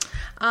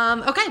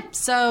 Okay,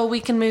 so we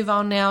can move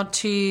on now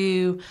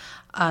to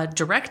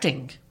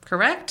directing,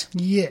 correct?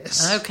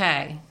 Yes.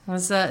 Okay.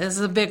 This is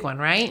a big one,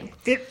 right?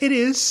 It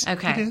is.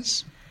 Okay. It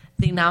is.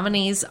 The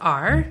nominees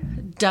are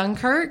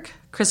Dunkirk,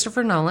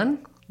 Christopher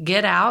Nolan,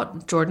 Get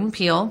Out, Jordan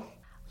Peele,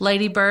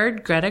 Lady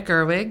Bird, Greta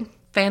Gerwig,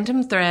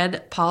 Phantom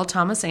Thread, Paul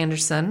Thomas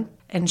Anderson,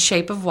 and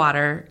Shape of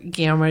Water,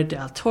 Guillermo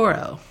del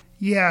Toro.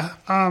 Yeah,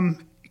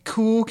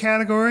 cool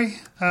category.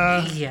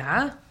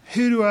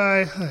 Who do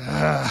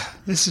I...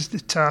 this is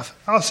tough.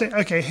 I'll say,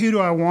 okay, who do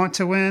I want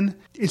to win?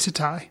 It's a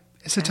tie.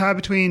 It's a tie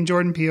between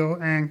Jordan Peele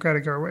and Greta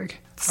Gerwig.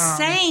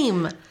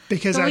 Same.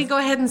 Because Can we go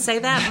ahead and say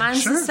that?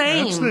 Mine's the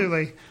same.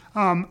 Absolutely.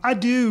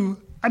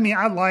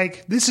 I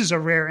like, this is a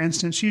rare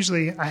instance.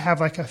 Usually I have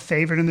like a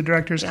favorite in the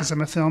directors because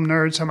I'm a film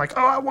nerd. So I'm like,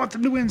 I want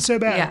them to win so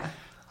bad.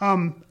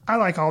 Yeah. I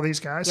like all these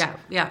guys.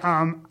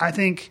 Yeah. I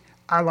think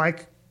I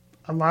like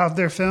a lot of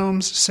their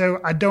films. So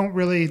I don't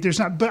really,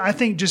 but I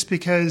think just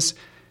because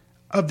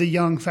of the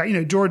young fact,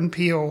 Jordan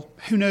Peele,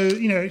 who knows,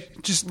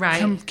 just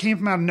came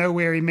from out of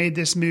nowhere. He made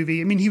this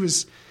movie. He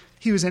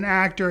was an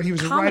actor. He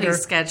was Comedy a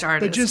writer. Sketch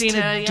artist. But just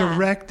to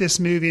direct this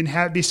movie and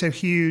have it be so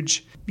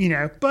huge,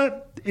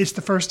 but it's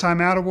the first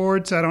time out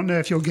award, so I don't know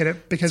if you'll get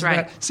it because of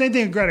that. Same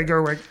thing with Greta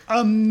Gerwig.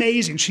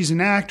 Amazing. She's an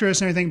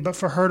actress and everything, but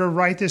for her to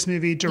write this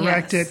movie,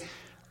 direct it,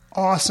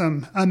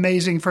 awesome,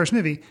 amazing first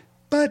movie.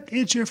 But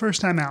it's your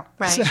first time out.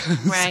 Right.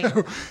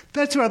 So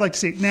that's who I'd like to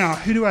see. Now,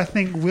 who do I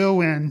think will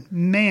win?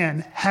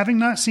 Man, having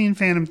not seen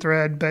Phantom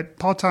Thread, but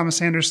Paul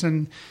Thomas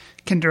Anderson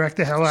can direct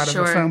the hell out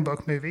of a phone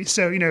book movie.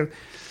 So,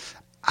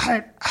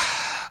 I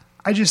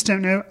just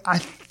don't know.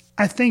 I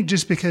I think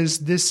just because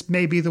this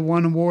may be the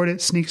one award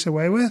it sneaks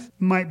away with,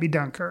 might be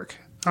Dunkirk.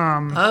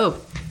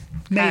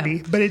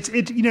 Maybe, but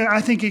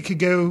I think it could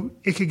go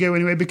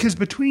anyway, because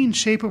between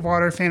Shape of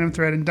Water, Phantom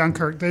Thread, and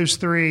Dunkirk, those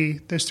three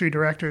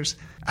directors,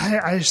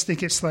 I just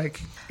think it's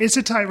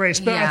a tight race.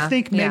 But I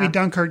think maybe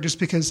Dunkirk, just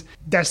because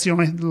that's the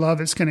only love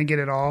it's going to get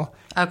at all.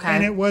 Okay,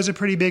 and it was a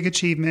pretty big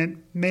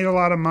achievement, made a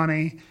lot of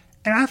money,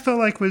 and I felt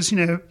like was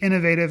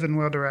innovative and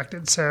well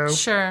directed. So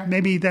sure,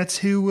 maybe that's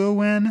who will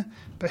win.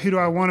 But who do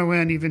I want to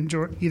win?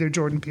 Either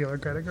Jordan Peele or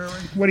Greta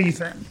Gerwig. What do you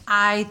think?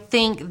 I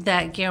think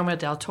that Guillermo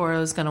del Toro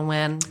is going to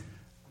win.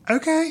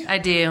 Okay. I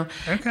do.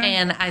 Okay.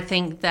 And I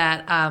think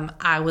that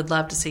I would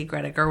love to see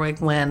Greta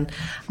Gerwig win.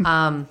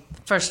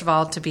 First of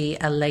all, to be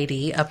a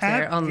lady up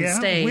there on the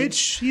stage.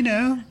 Which,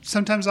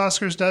 sometimes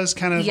Oscars does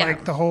kind of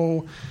like the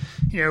whole,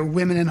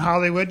 women in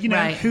Hollywood,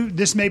 right.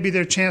 This may be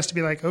their chance to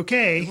be like,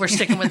 okay. We're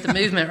sticking with the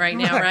movement right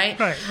now, right?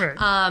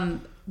 Right.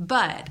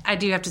 But I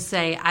do have to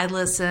say, I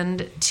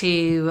listened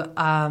to,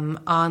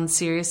 on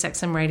Sirius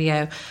XM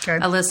Radio,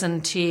 I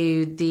listened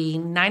to the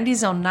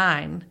 90s on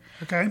 9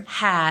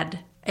 had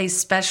a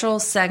special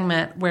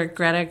segment where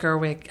Greta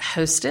Gerwig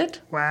hosted.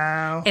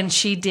 Wow. And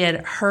she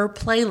did her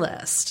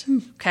playlist.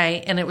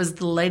 Okay. And it was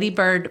the Lady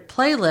Bird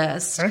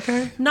playlist.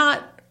 Okay.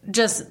 Not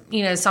just,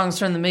 songs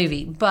from the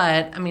movie.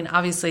 But, I mean,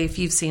 obviously, if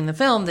you've seen the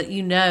film, that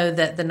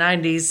that the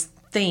 90s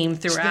theme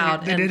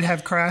throughout. They did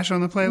have Crash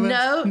on the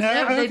playlist?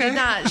 No, they did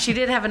not. She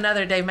did have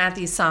another Dave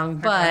Matthews song.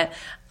 But,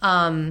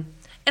 and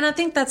I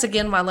think that's,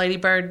 again, why Lady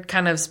Bird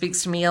kind of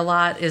speaks to me a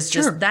lot, is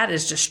just that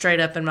is just straight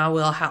up in my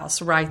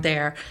wheelhouse right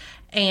there.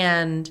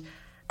 And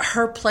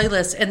her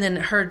playlist, and then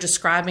her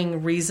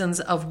describing reasons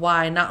of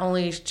why not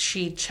only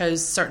she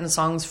chose certain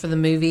songs for the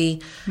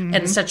movie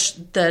and such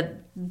the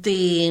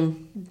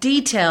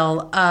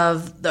detail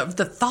of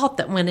the thought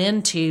that went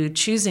into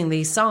choosing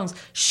these songs.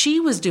 She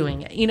was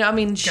doing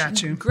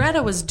it.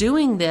 Greta was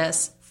doing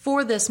this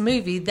for this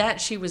movie that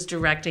she was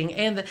directing,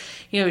 and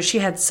she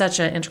had such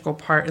an integral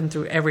part in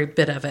through every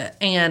bit of it.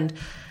 And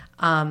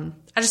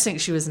I just think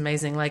she was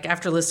amazing. Like,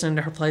 after listening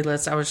to her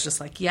playlist, I was just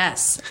like,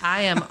 yes,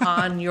 I am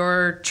on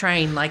your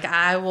train. Like,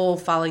 I will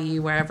follow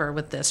you wherever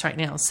with this right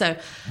now. So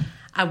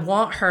I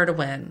want her to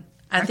win.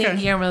 I think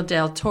Guillermo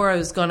del Toro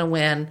is going to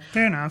win.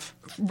 Fair enough.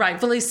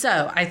 Rightfully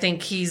so. I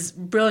think he's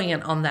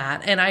brilliant on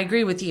that. And I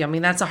agree with you. I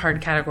mean, that's a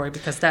hard category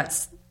because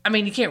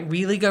you can't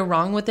really go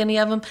wrong with any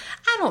of them.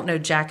 I don't know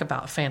jack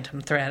about Phantom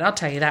Thread. I'll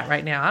tell you that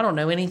right now. I don't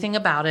know anything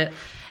about it.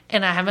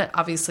 And I haven't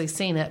obviously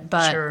seen it.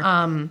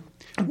 But,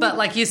 but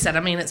like you said, I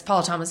mean, it's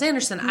Paul Thomas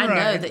Anderson. I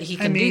know that he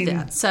can do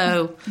that.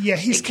 So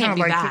he's it can't kind of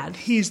be like bad.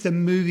 He's the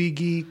movie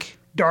geek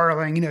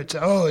darling. It's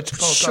Paul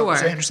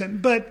Thomas Anderson.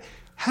 But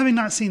having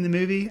not seen the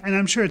movie, and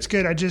I'm sure it's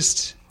good, I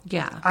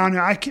don't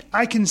know.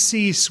 I can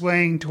see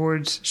swaying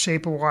towards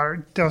Shape of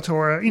Water, Del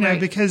Toro.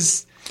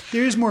 Because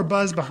there is more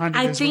buzz behind it.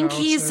 I think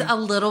he's a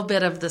little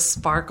bit of the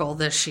sparkle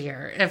this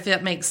year, if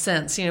it makes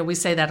sense. We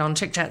say that on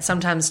Chick Chat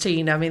sometimes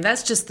too.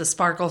 That's just the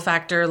sparkle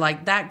factor.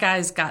 Like, that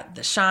guy's got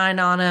the shine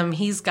on him.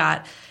 He's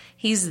the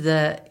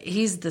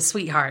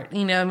sweetheart.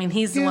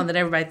 He's the one that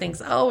everybody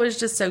thinks, is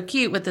just so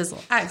cute with his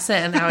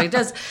accent and how he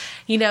does,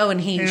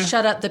 and he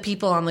shut up the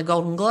people on the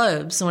Golden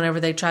Globes whenever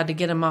they tried to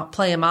get him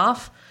play him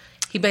off.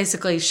 He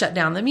basically shut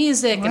down the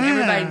music, and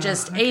everybody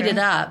just ate it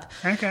up.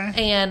 Okay.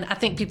 And I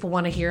think people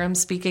want to hear him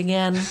speak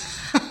again.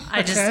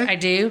 I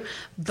do.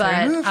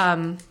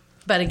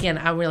 But again,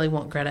 I really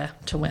want Greta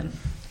to win.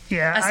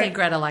 Yeah. I say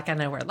Greta like I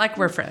know her, like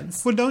we're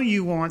friends. Well, don't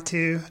you want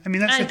to? I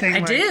mean, that's the thing.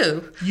 I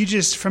do. You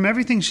just, from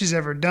everything she's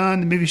ever done,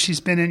 the movies she's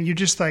been in, you're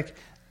just like,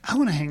 I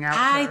want to hang out with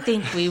her. I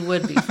think we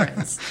would be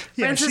friends.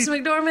 Frances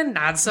McDormand,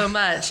 not so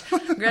much.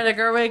 Greta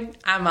Gerwig,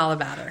 I'm all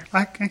about her.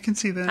 I can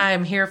see that. I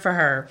am here for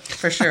her,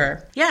 for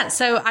sure. Yeah,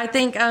 so I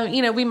think,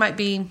 we might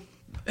be,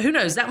 who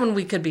knows, that one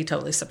we could be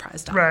totally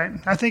surprised on. Right.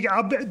 I think,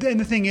 and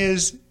the thing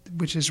is,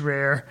 which is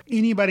rare,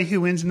 anybody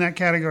who wins in that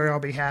category, I'll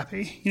be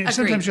happy.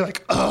 Sometimes you're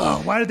like,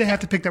 why did they have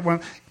to pick that one?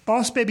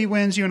 Boss Baby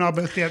wins, you and I'll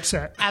both be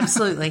upset.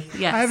 Absolutely,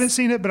 yes. I haven't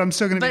seen it, but I'm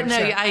still going to be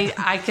upset. But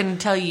no, I can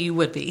tell you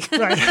would be.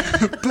 Right.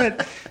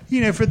 But,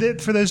 for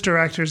those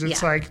directors,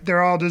 it's like,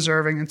 they're all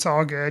deserving. It's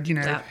all good.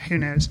 Who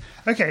knows?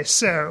 Okay,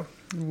 so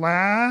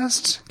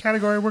last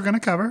category we're going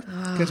to cover,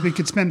 because we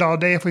could spend all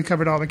day if we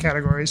covered all the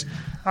categories,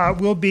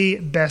 will be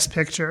Best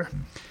Picture.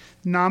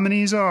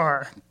 Nominees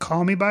are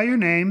Call Me By Your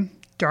Name,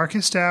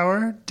 Darkest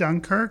Hour,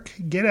 Dunkirk,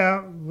 Get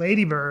Out,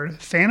 Lady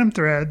Bird, Phantom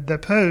Thread, The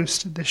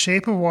Post, The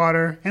Shape of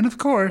Water, and of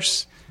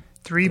course,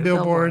 Three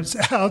Billboards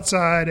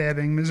Outside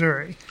Ebbing,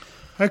 Missouri.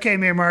 Okay,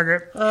 Mary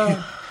Margaret,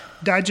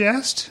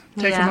 digest,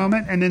 take a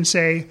moment, and then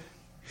say,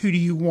 who do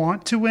you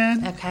want to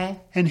win? Okay.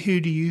 And who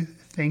do you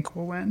think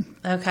will win?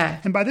 Okay.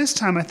 And by this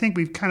time, I think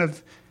we've kind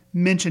of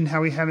mentioned how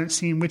we haven't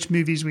seen, which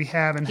movies we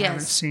have and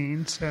haven't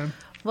seen. So,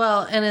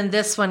 well, and in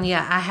this one,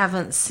 I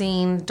haven't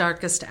seen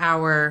Darkest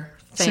Hour,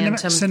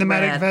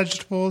 Cinematic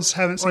Vegetables,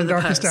 haven't seen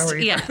Darkest Hour either.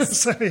 Yes.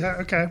 So,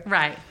 okay.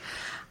 Right.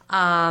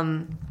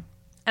 And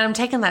I'm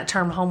taking that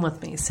term home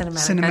with me,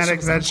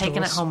 cinematic vegetables. I'm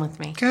taking it home with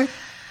me. Okay.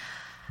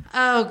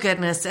 Oh,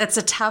 goodness. It's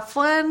a tough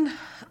one.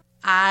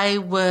 I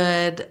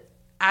would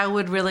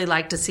really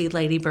like to see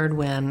Lady Bird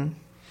win.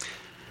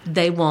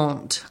 They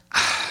won't.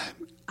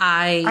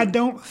 I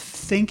don't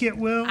think it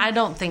will. I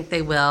don't think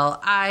they will.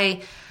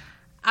 I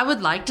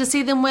would like to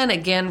see them win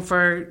again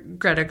for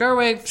Greta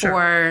Gerwig, Sure.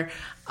 for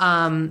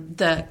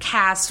the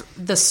cast,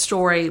 the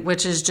story,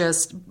 which is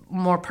just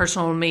more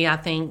personal to me, I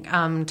think,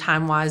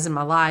 time-wise in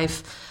my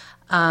life.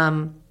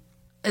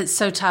 It's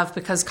so tough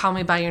because Call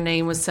Me By Your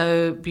Name was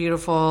so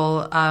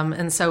beautiful,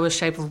 and so was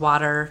Shape of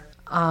Water.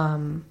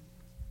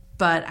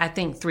 But I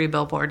think Three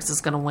Billboards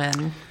is going to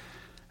win.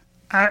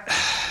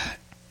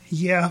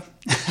 Yeah.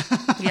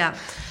 Yeah.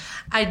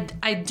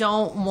 I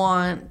don't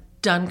want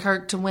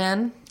Dunkirk to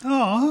win.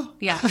 Oh.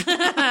 Yeah.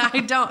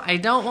 I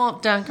don't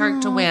want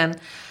Dunkirk to win.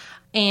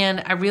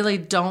 And I really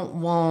don't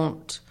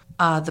want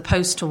The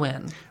Post to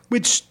win.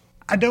 Which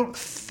I don't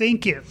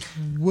think it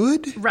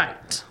would.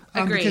 Right.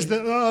 Agreed. Because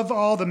of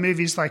all the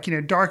movies, like,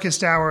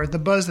 Darkest Hour, the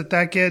buzz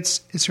that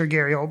gets is for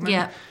Gary Oldman.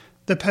 Yeah.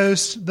 The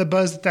Post, the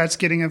buzz that's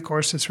getting, of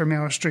course, is for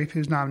Meryl Streep,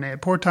 who's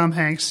nominated. Poor Tom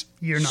Hanks,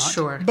 you're not.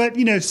 Sure. But,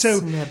 so,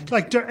 Snibbed.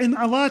 like, and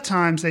a lot of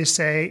times they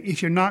say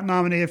if you're not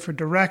nominated for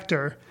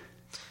director,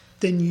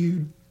 then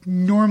you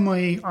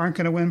normally aren't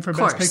going to win for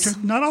Best Course.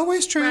 Picture. Not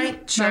always true.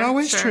 Right. Sure, Not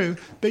always sure. true.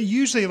 But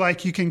usually,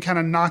 like, you can kind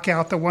of knock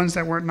out the ones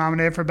that weren't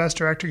nominated for Best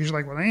Director because you're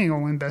like, well, they ain't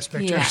going to win Best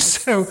Picture.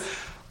 Yes. So,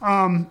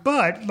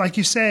 but like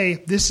you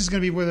say, this is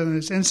going to be one of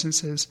those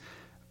instances.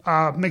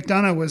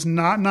 McDonough was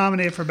not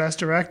nominated for Best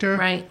Director.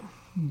 Right.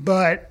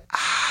 But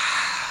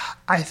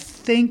I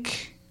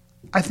think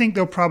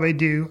they'll probably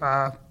do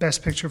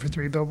Best Picture for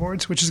Three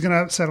Billboards, which is going to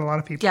upset a lot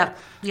of people. Yep.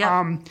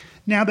 Yep.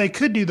 Now, they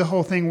could do the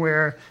whole thing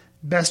where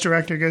Best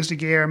Director goes to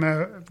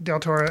Guillermo del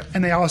Toro,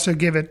 and they also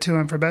give it to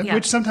him for Best, Yeah.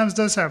 which sometimes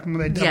does happen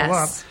when they double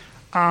Yes.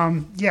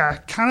 up. Yeah,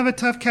 kind of a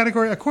tough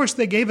category. Of course,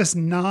 they gave us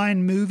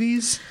 9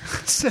 movies,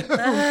 so how could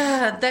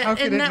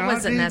it that not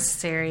wasn't be?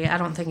 necessary. I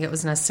don't think it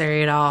was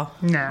necessary at all.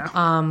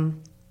 No.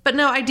 But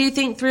no, I do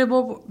think Three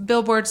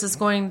Billboards is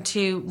going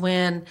to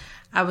win.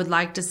 I would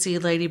like to see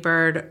Lady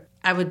Bird.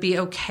 I would be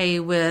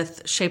okay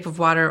with Shape of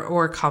Water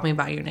or Call Me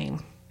By Your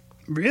Name.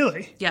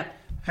 Really? Yep.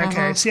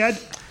 Okay. See,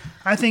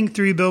 I think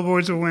Three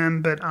Billboards will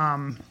win, but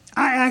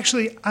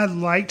I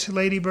liked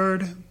Lady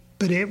Bird,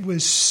 but it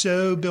was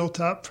so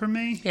built up for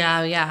me.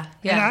 Yeah.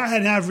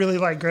 And I really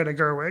like Greta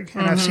Gerwig,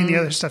 and I've seen the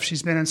other stuff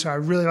she's been in, so I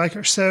really like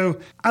her.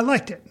 So I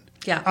liked it.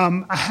 Yeah.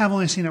 I have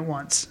only seen it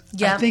once.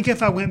 Yeah. I think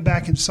if I went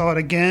back and saw it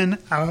again,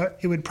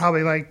 it would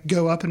probably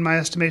go up in my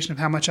estimation of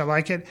how much I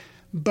like it.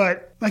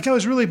 But I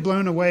was really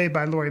blown away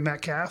by Laurie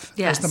Metcalf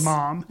as the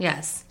mom.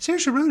 Yes.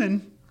 Saoirse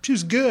Ronan, she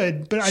was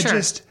good, but Sure. I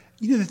just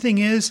the thing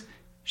is,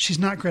 she's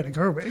not Greta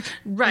Gerwig.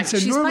 Right. And so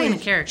She's normally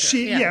playing a character.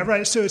 Yeah,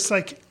 right. So it's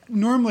like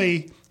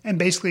normally. And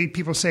basically,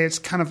 people say it's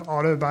kind of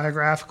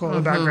autobiographical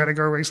about Greta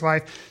Gerwig's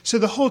life. So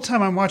the whole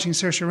time I'm watching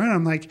Saoirse Ronan,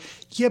 I'm like,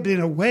 yeah, but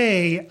in a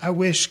way, I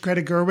wish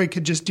Greta Gerwig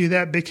could just do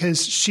that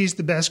because she's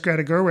the best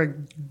Greta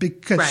Gerwig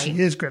because she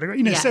is Greta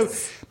Gerwig. Yes.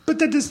 So, but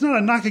that's not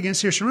a knock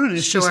against Saoirse Ronan.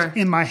 It's Sure. just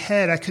in my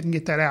head, I couldn't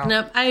get that out.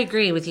 Nope, I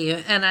agree with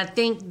you. And I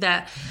think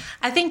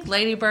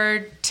Lady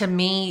Bird, to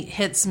me,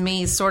 hits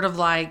me sort of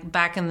like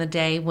back in the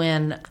day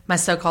when My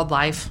So-Called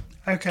Life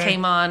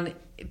came on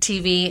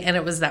TV, and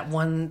it was that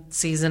one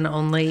season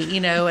only,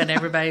 and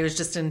everybody was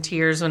just in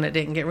tears when it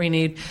didn't get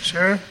renewed.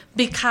 Sure.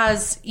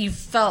 Because you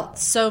felt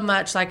so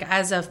much like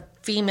as a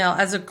female,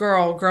 as a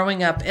girl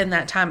growing up in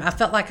that time, I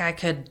felt like I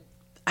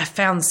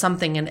found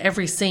something in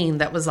every scene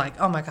that was like,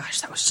 oh my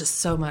gosh, that was just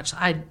so much.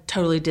 I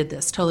totally did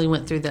this, totally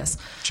went through this.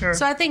 Sure.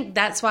 So I think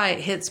that's why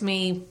it hits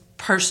me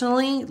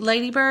personally,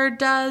 Lady Bird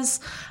does,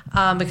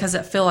 because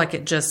I feel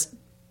like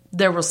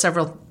there were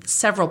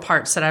several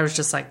parts that I was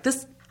just like,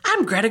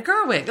 I'm Greta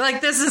Gerwig.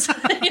 Like, this is,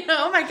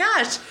 oh my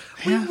gosh,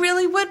 we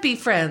really would be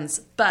friends.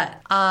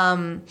 But,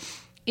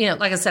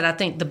 like I said, I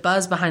think the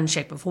buzz behind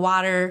Shape of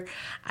Water,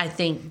 I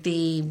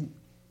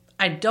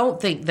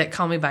don't think that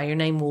Call Me By Your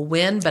Name will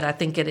win, but I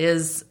think it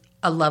is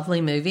a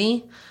lovely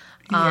movie.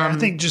 Yeah, I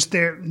think just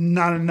there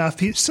not enough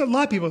people. So a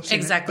lot of people have seen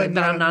Exactly, it,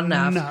 but not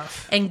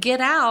enough. And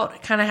Get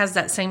Out kind of has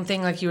that same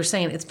thing, like you were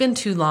saying. It's been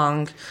too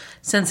long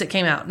since it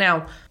came out.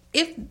 Now,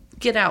 if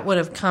Get Out would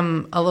have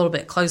come a little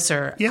bit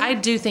closer, I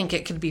do think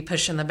it could be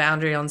pushing the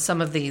boundary on some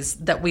of these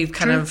that we've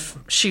kind of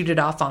shooted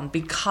off on,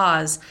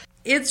 because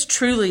it's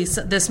truly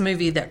this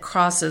movie that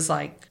crosses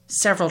like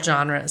several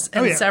genres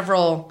and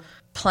several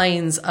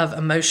planes of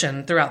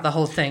emotion throughout the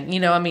whole thing.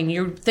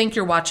 You think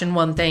you're watching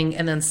one thing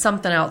and then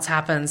something else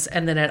happens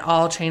and then it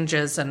all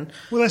changes, and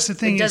well, that's the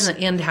thing. It doesn't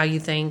end how you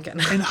think. And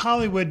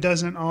Hollywood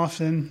doesn't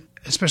often,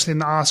 especially in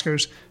the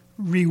Oscars,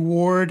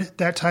 reward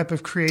that type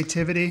of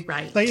creativity.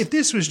 Right. Like if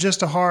this was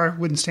just a horror, it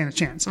wouldn't stand a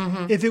chance.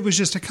 If it was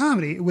just a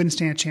comedy, it wouldn't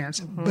stand a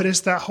chance. But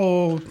it's that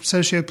whole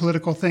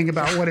socio-political thing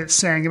about what it's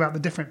saying about the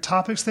different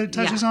topics that it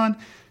touches on.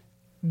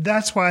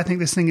 That's why I think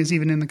this thing is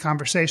even in the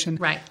conversation.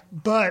 Right.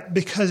 But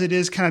because it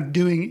is kind of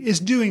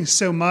doing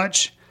so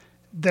much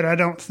that I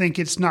don't think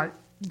it's not.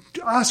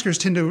 Oscars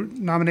tend to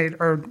nominate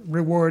or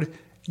reward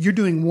you're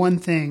doing one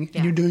thing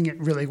and you're doing it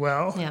really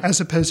well, as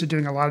opposed to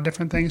doing a lot of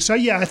different things. So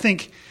I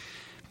think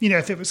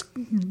if it was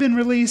been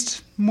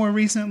released more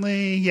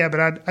recently, yeah, but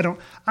I don't.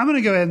 I'm going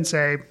to go ahead and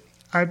say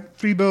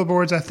Three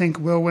Billboards I think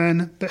will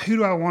win, but who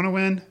do I want to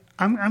win?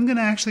 I'm going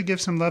to actually give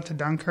some love to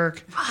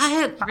Dunkirk.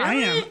 What? Really? I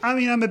am. I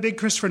mean, I'm a big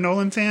Christopher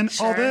Nolan fan,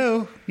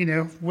 although,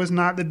 was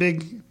not the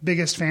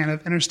biggest fan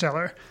of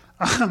Interstellar.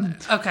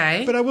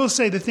 Okay. But I will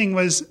say the thing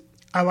was,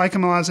 I like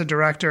him a lot as a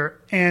director,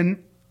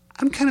 and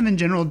I'm kind of in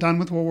general done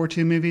with World War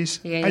II movies.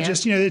 Yeah. I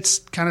just, it's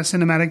kind of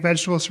cinematic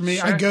vegetables for me.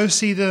 Sure. I go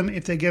see them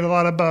if they get a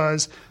lot of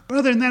buzz. But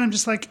other than that, I'm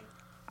just like,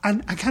 I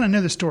kind of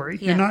know the story.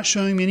 Yeah. You're not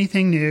showing me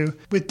anything new.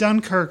 With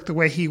Dunkirk, the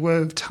way he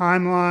wove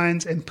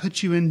timelines and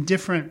put you in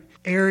different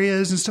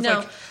areas and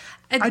stuff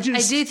I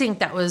do think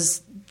that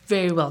was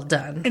very well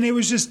done. And it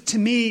was just, to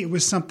me, it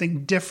was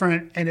something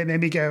different, and it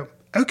made me go,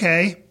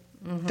 okay,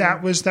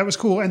 that was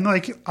cool. And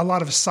like a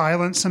lot of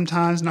silence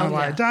sometimes, not a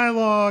lot of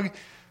dialogue.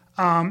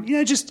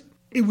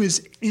 It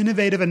was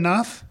innovative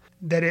enough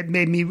that it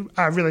made me,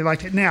 I really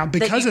liked it. Now,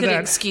 because of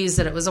that, excuse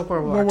that it was a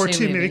World War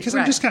II movie. Because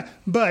I'm just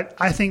but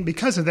I think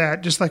because of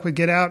that, just like with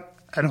Get Out,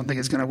 I don't think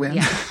it's going to win.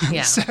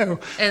 Yeah.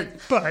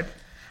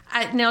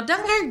 Now,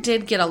 Dunkirk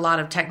did get a lot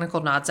of technical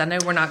nods. I know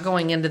we're not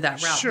going into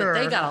that route, but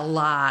they got a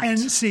lot. And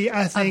see,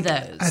 I think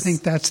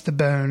that's the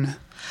bone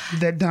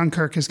that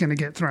Dunkirk is going to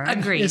get thrown.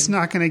 Agreed. It's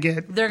not going to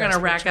get. They're going to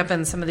rack up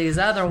in some of these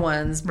other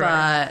ones,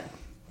 but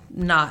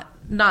not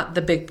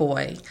the big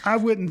boy. I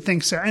wouldn't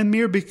think so. And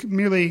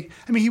merely,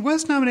 I mean, he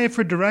was nominated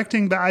for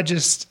directing, but I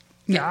just.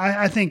 Yeah,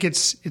 I think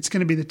it's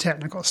going to be the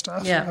technical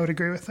stuff. Yeah. I would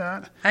agree with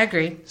that. I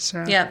agree.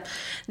 So. Yeah.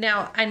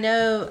 Now, I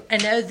know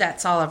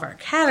that's all of our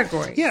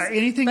categories. Yeah,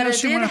 anything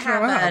else you want to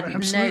throw out? But I did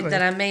have a note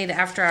that I made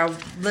after I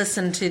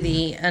listened to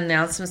the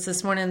announcements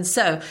this morning.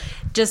 So,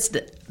 just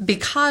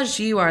because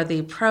you are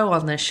the pro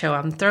on this show,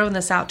 I'm throwing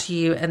this out to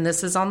you, and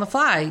this is on the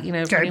fly.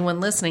 For anyone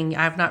listening,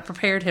 I've not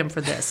prepared him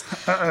for this.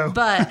 Uh-oh.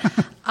 But,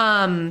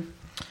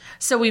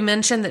 so we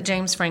mentioned that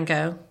James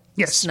Franco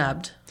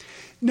snubbed.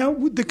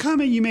 No, the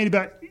comment you made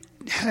about...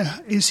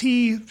 Is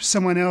he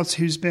someone else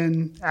who's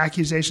been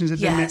accusations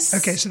have been made?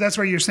 Okay, so that's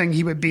where you're saying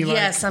he would be like...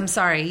 Yes, I'm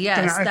sorry.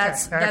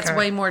 Yes, that's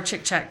way more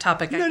chick-chack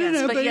topic, I guess.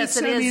 No, but yes,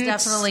 it is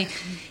definitely...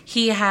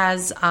 He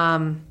has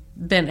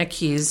been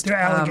accused. There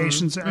are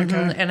allegations,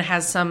 and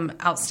has some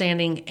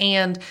outstanding...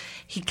 And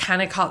he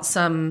kind of caught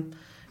some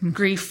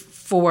grief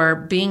for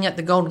being at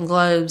the Golden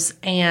Globes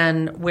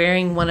and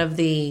wearing one of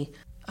the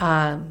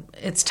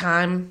It's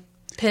Time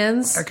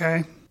pins.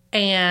 Okay.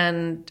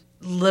 And...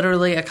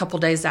 literally a couple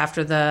days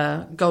after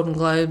the Golden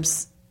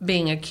Globes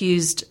being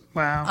accused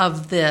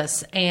of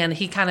this. And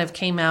he kind of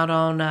came out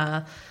on,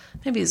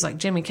 maybe it was like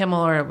Jimmy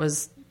Kimmel or it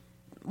was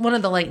one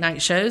of the late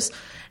night shows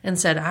and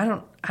said, I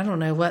don't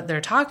know what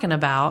they're talking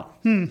about.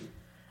 And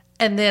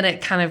then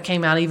it kind of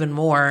came out even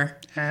more.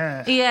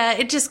 Yeah,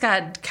 it just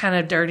got kind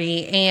of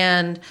dirty.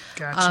 And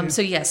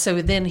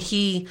so then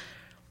he,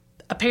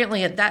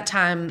 apparently at that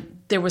time,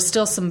 there was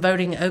still some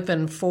voting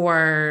open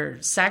for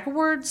SAG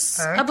Awards,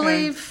 I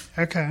believe.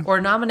 Okay. Or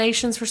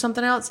nominations for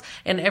something else.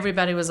 And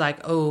everybody was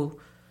like,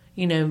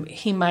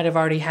 he might have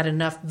already had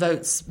enough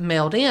votes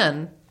mailed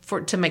in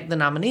to make the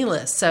nominee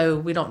list. So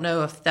we don't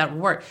know if that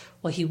would work.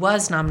 Well, he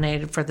was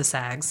nominated for the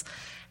SAGs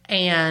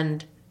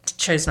and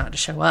chose not to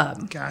show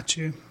up. Got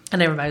you.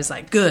 And everybody was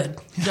like, good,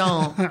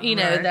 don't.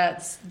 Right.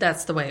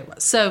 That's the way it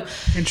was. So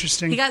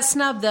interesting. He got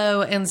snubbed,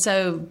 though, and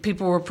so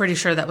people were pretty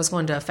sure that was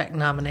going to affect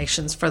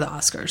nominations for the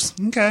Oscars.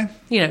 Okay.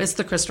 It's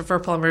the Christopher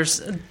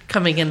Plumbers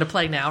coming into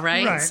play now,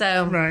 right?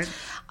 Right.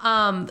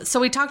 So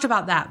we talked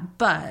about that,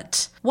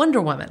 but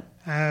Wonder Woman.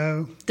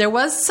 Oh. There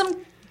was some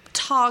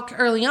talk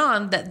early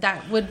on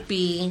that would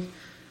be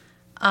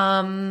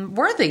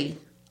worthy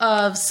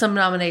of some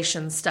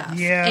nomination stuff.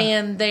 Yeah.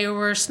 And they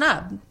were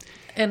snubbed.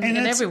 And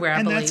everywhere,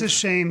 I believe. And that's a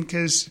shame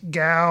because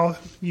Gal,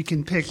 you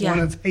can pick one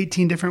of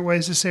 18 different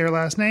ways to say her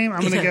last name.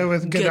 I'm going to go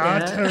with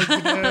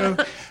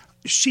Gadot.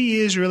 She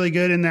is really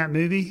good in that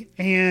movie.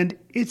 And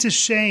it's a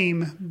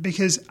shame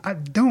because,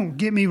 don't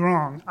get me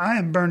wrong, I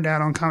am burned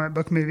out on comic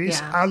book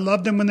movies. Yeah. I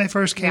loved them when they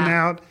first came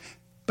out.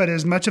 But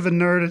as much of a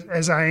nerd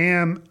as I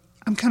am,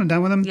 I'm kind of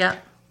done with them. Yeah.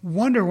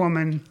 Wonder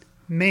Woman,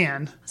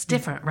 man. It's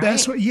different, right?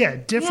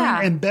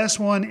 Different and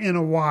best one in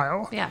a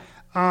while. Yeah.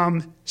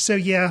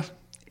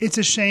 It's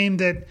a shame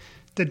that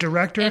the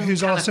director, and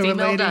who's also a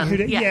lady,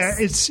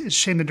 it's a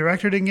shame the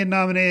director didn't get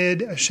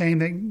nominated. A shame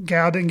that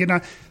Gal didn't get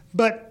nominated.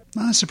 But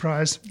not a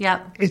surprise. Yeah,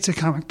 it's a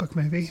comic book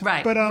movie,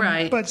 right?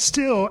 But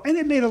still, and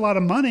it made a lot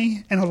of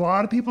money, and a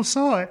lot of people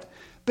saw it.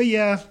 But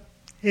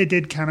it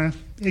did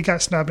it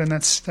got snubbed, and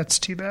that's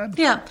too bad.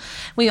 Yeah,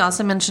 we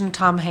also mentioned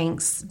Tom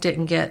Hanks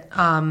didn't get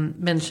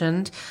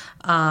mentioned.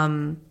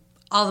 All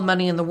the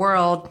Money in the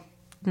World,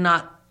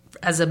 not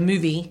as a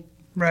movie.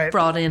 Right.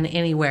 Brought in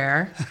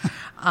anywhere,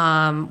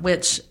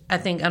 which I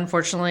think,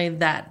 unfortunately,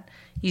 that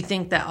you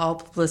think that all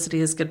publicity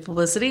is good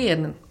publicity,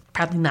 and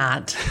probably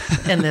not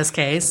in this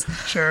case.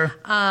 Sure.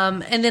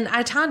 And then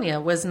I,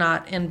 Tonya was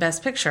not in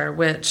Best Picture,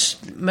 which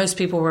most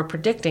people were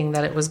predicting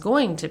that it was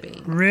going to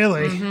be.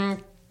 Really?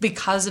 Mm-hmm,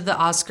 because of the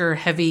Oscar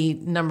heavy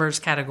numbers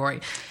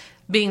category.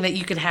 being that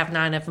you could have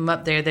 9 of them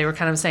up there, they were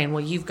kind of saying,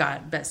 well, you've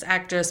got Best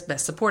Actress,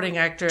 Best Supporting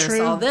Actress,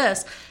 True. all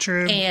this.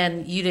 True.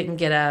 And you didn't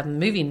get a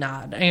movie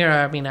nod,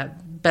 a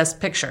Best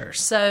Picture.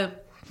 So,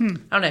 I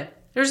don't know.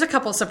 There's a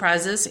couple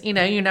surprises.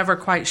 You're never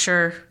quite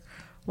sure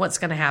what's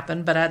going to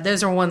happen. But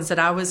those are ones that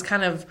I was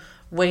kind of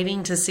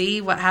waiting to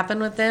see what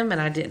happened with them,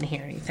 and I didn't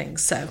hear anything.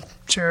 So,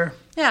 Sure.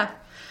 yeah.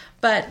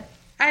 But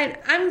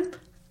I'm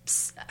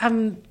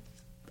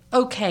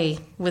okay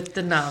with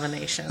the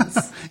nominations.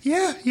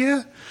 Yeah.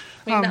 I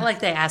mean, not like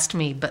they asked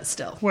me, but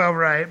still. Well,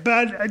 right.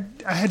 But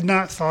I had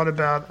not thought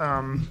about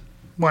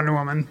Wonder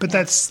Woman, but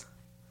that's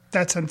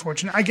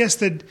unfortunate. I guess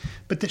that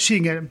she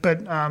can get it.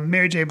 But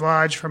Mary J.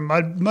 Blige from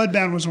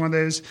Mudbound was one of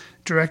those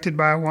directed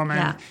by a woman.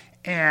 Yeah.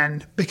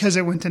 And because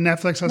it went to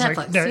Netflix, I was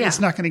like, no, it's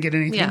not going to get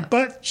anything. Yeah.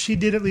 But she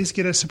did at least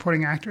get a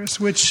supporting actress,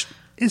 which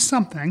is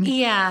something.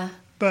 Yeah.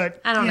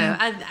 But I don't know.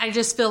 I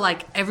just feel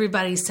like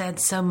everybody said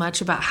so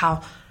much about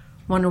how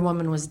Wonder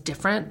Woman was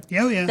different.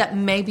 Oh, yeah. That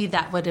maybe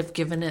that would have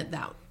given it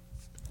that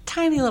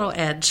tiny little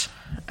edge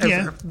over.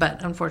 Yeah.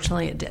 But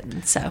unfortunately it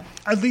didn't. So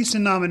at least a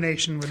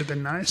nomination would have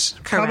been nice.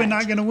 Correct. Probably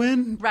not going to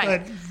win,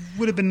 right. but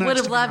would have been nice. Would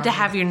have be loved to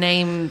nominated. have your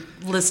name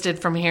listed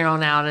from here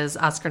on out as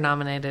Oscar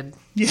nominated.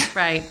 Yeah.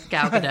 Right.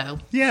 Gal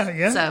Gadot.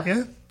 Yeah. So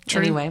yeah.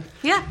 True. anyway,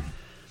 yeah.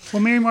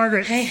 Well, Mary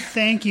Margaret,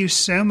 thank you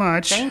so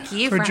much. Thank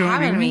you for joining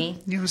having me.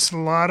 It was a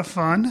lot of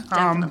fun.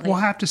 Definitely. We'll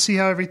have to see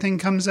how everything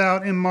comes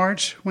out in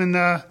March when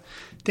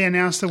they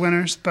announce the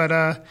winners. But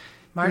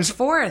March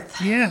 4th.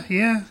 yeah,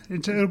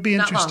 it'll be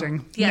Not interesting.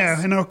 long. Yes.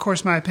 No, and of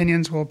course my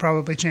opinions will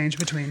probably change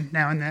between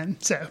now and then.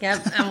 So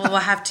Yep, and we'll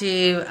have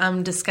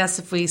to discuss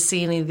if we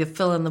see any of the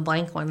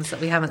fill-in-the-blank ones that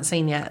we haven't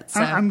seen yet.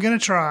 So. I'm going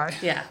to try.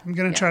 Yeah. I'm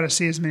going to try to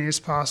see as many as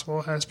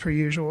possible, as per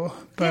usual.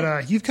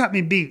 But you've got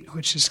me beat,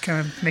 which is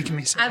kind of making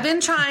me sad. I've been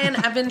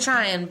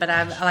trying, but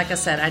like I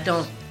said, I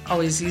don't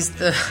always use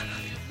the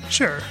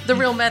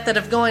real method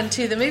of going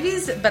to the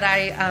movies. But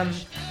I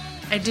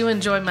do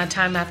enjoy my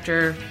time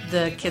after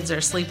the kids are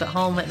asleep at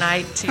home at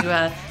night to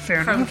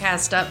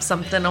Chromecast up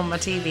something on my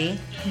TV.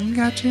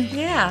 Got you.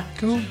 Yeah.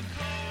 Cool.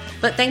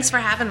 But thanks for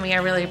having me. I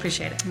really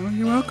appreciate it. Well,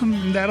 you're welcome.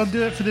 And that'll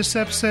do it for this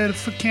episode of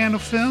Footcandle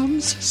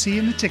Films. See you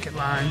in the ticket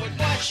line.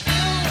 Watch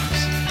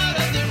films out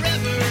of the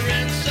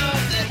reverence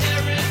of the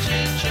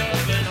heritage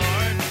of an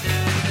art.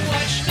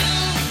 Watch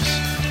films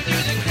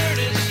through the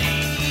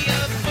courtesy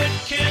of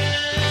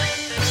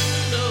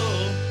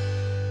Footcandle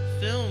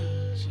Film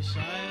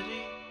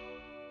Society.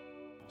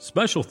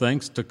 Special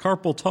thanks to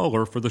Carpal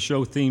Tuller for the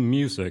show theme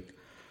music.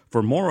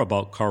 For more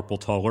about Carpal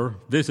Tuller,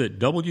 visit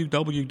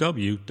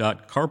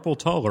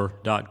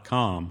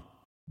www.carpaltuller.com.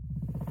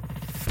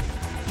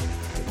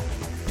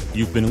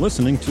 You've been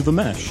listening to The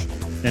Mesh,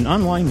 an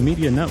online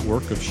media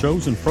network of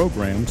shows and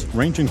programs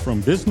ranging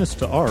from business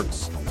to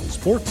arts,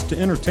 sports to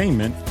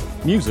entertainment,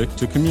 music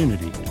to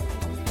community.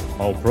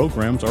 All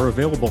programs are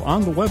available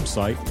on the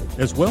website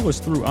as well as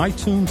through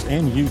iTunes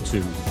and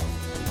YouTube.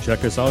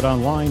 Check us out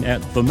online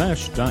at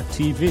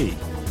themesh.tv.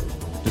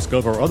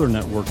 Discover other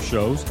network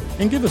shows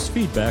and give us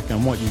feedback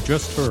on what you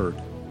just heard.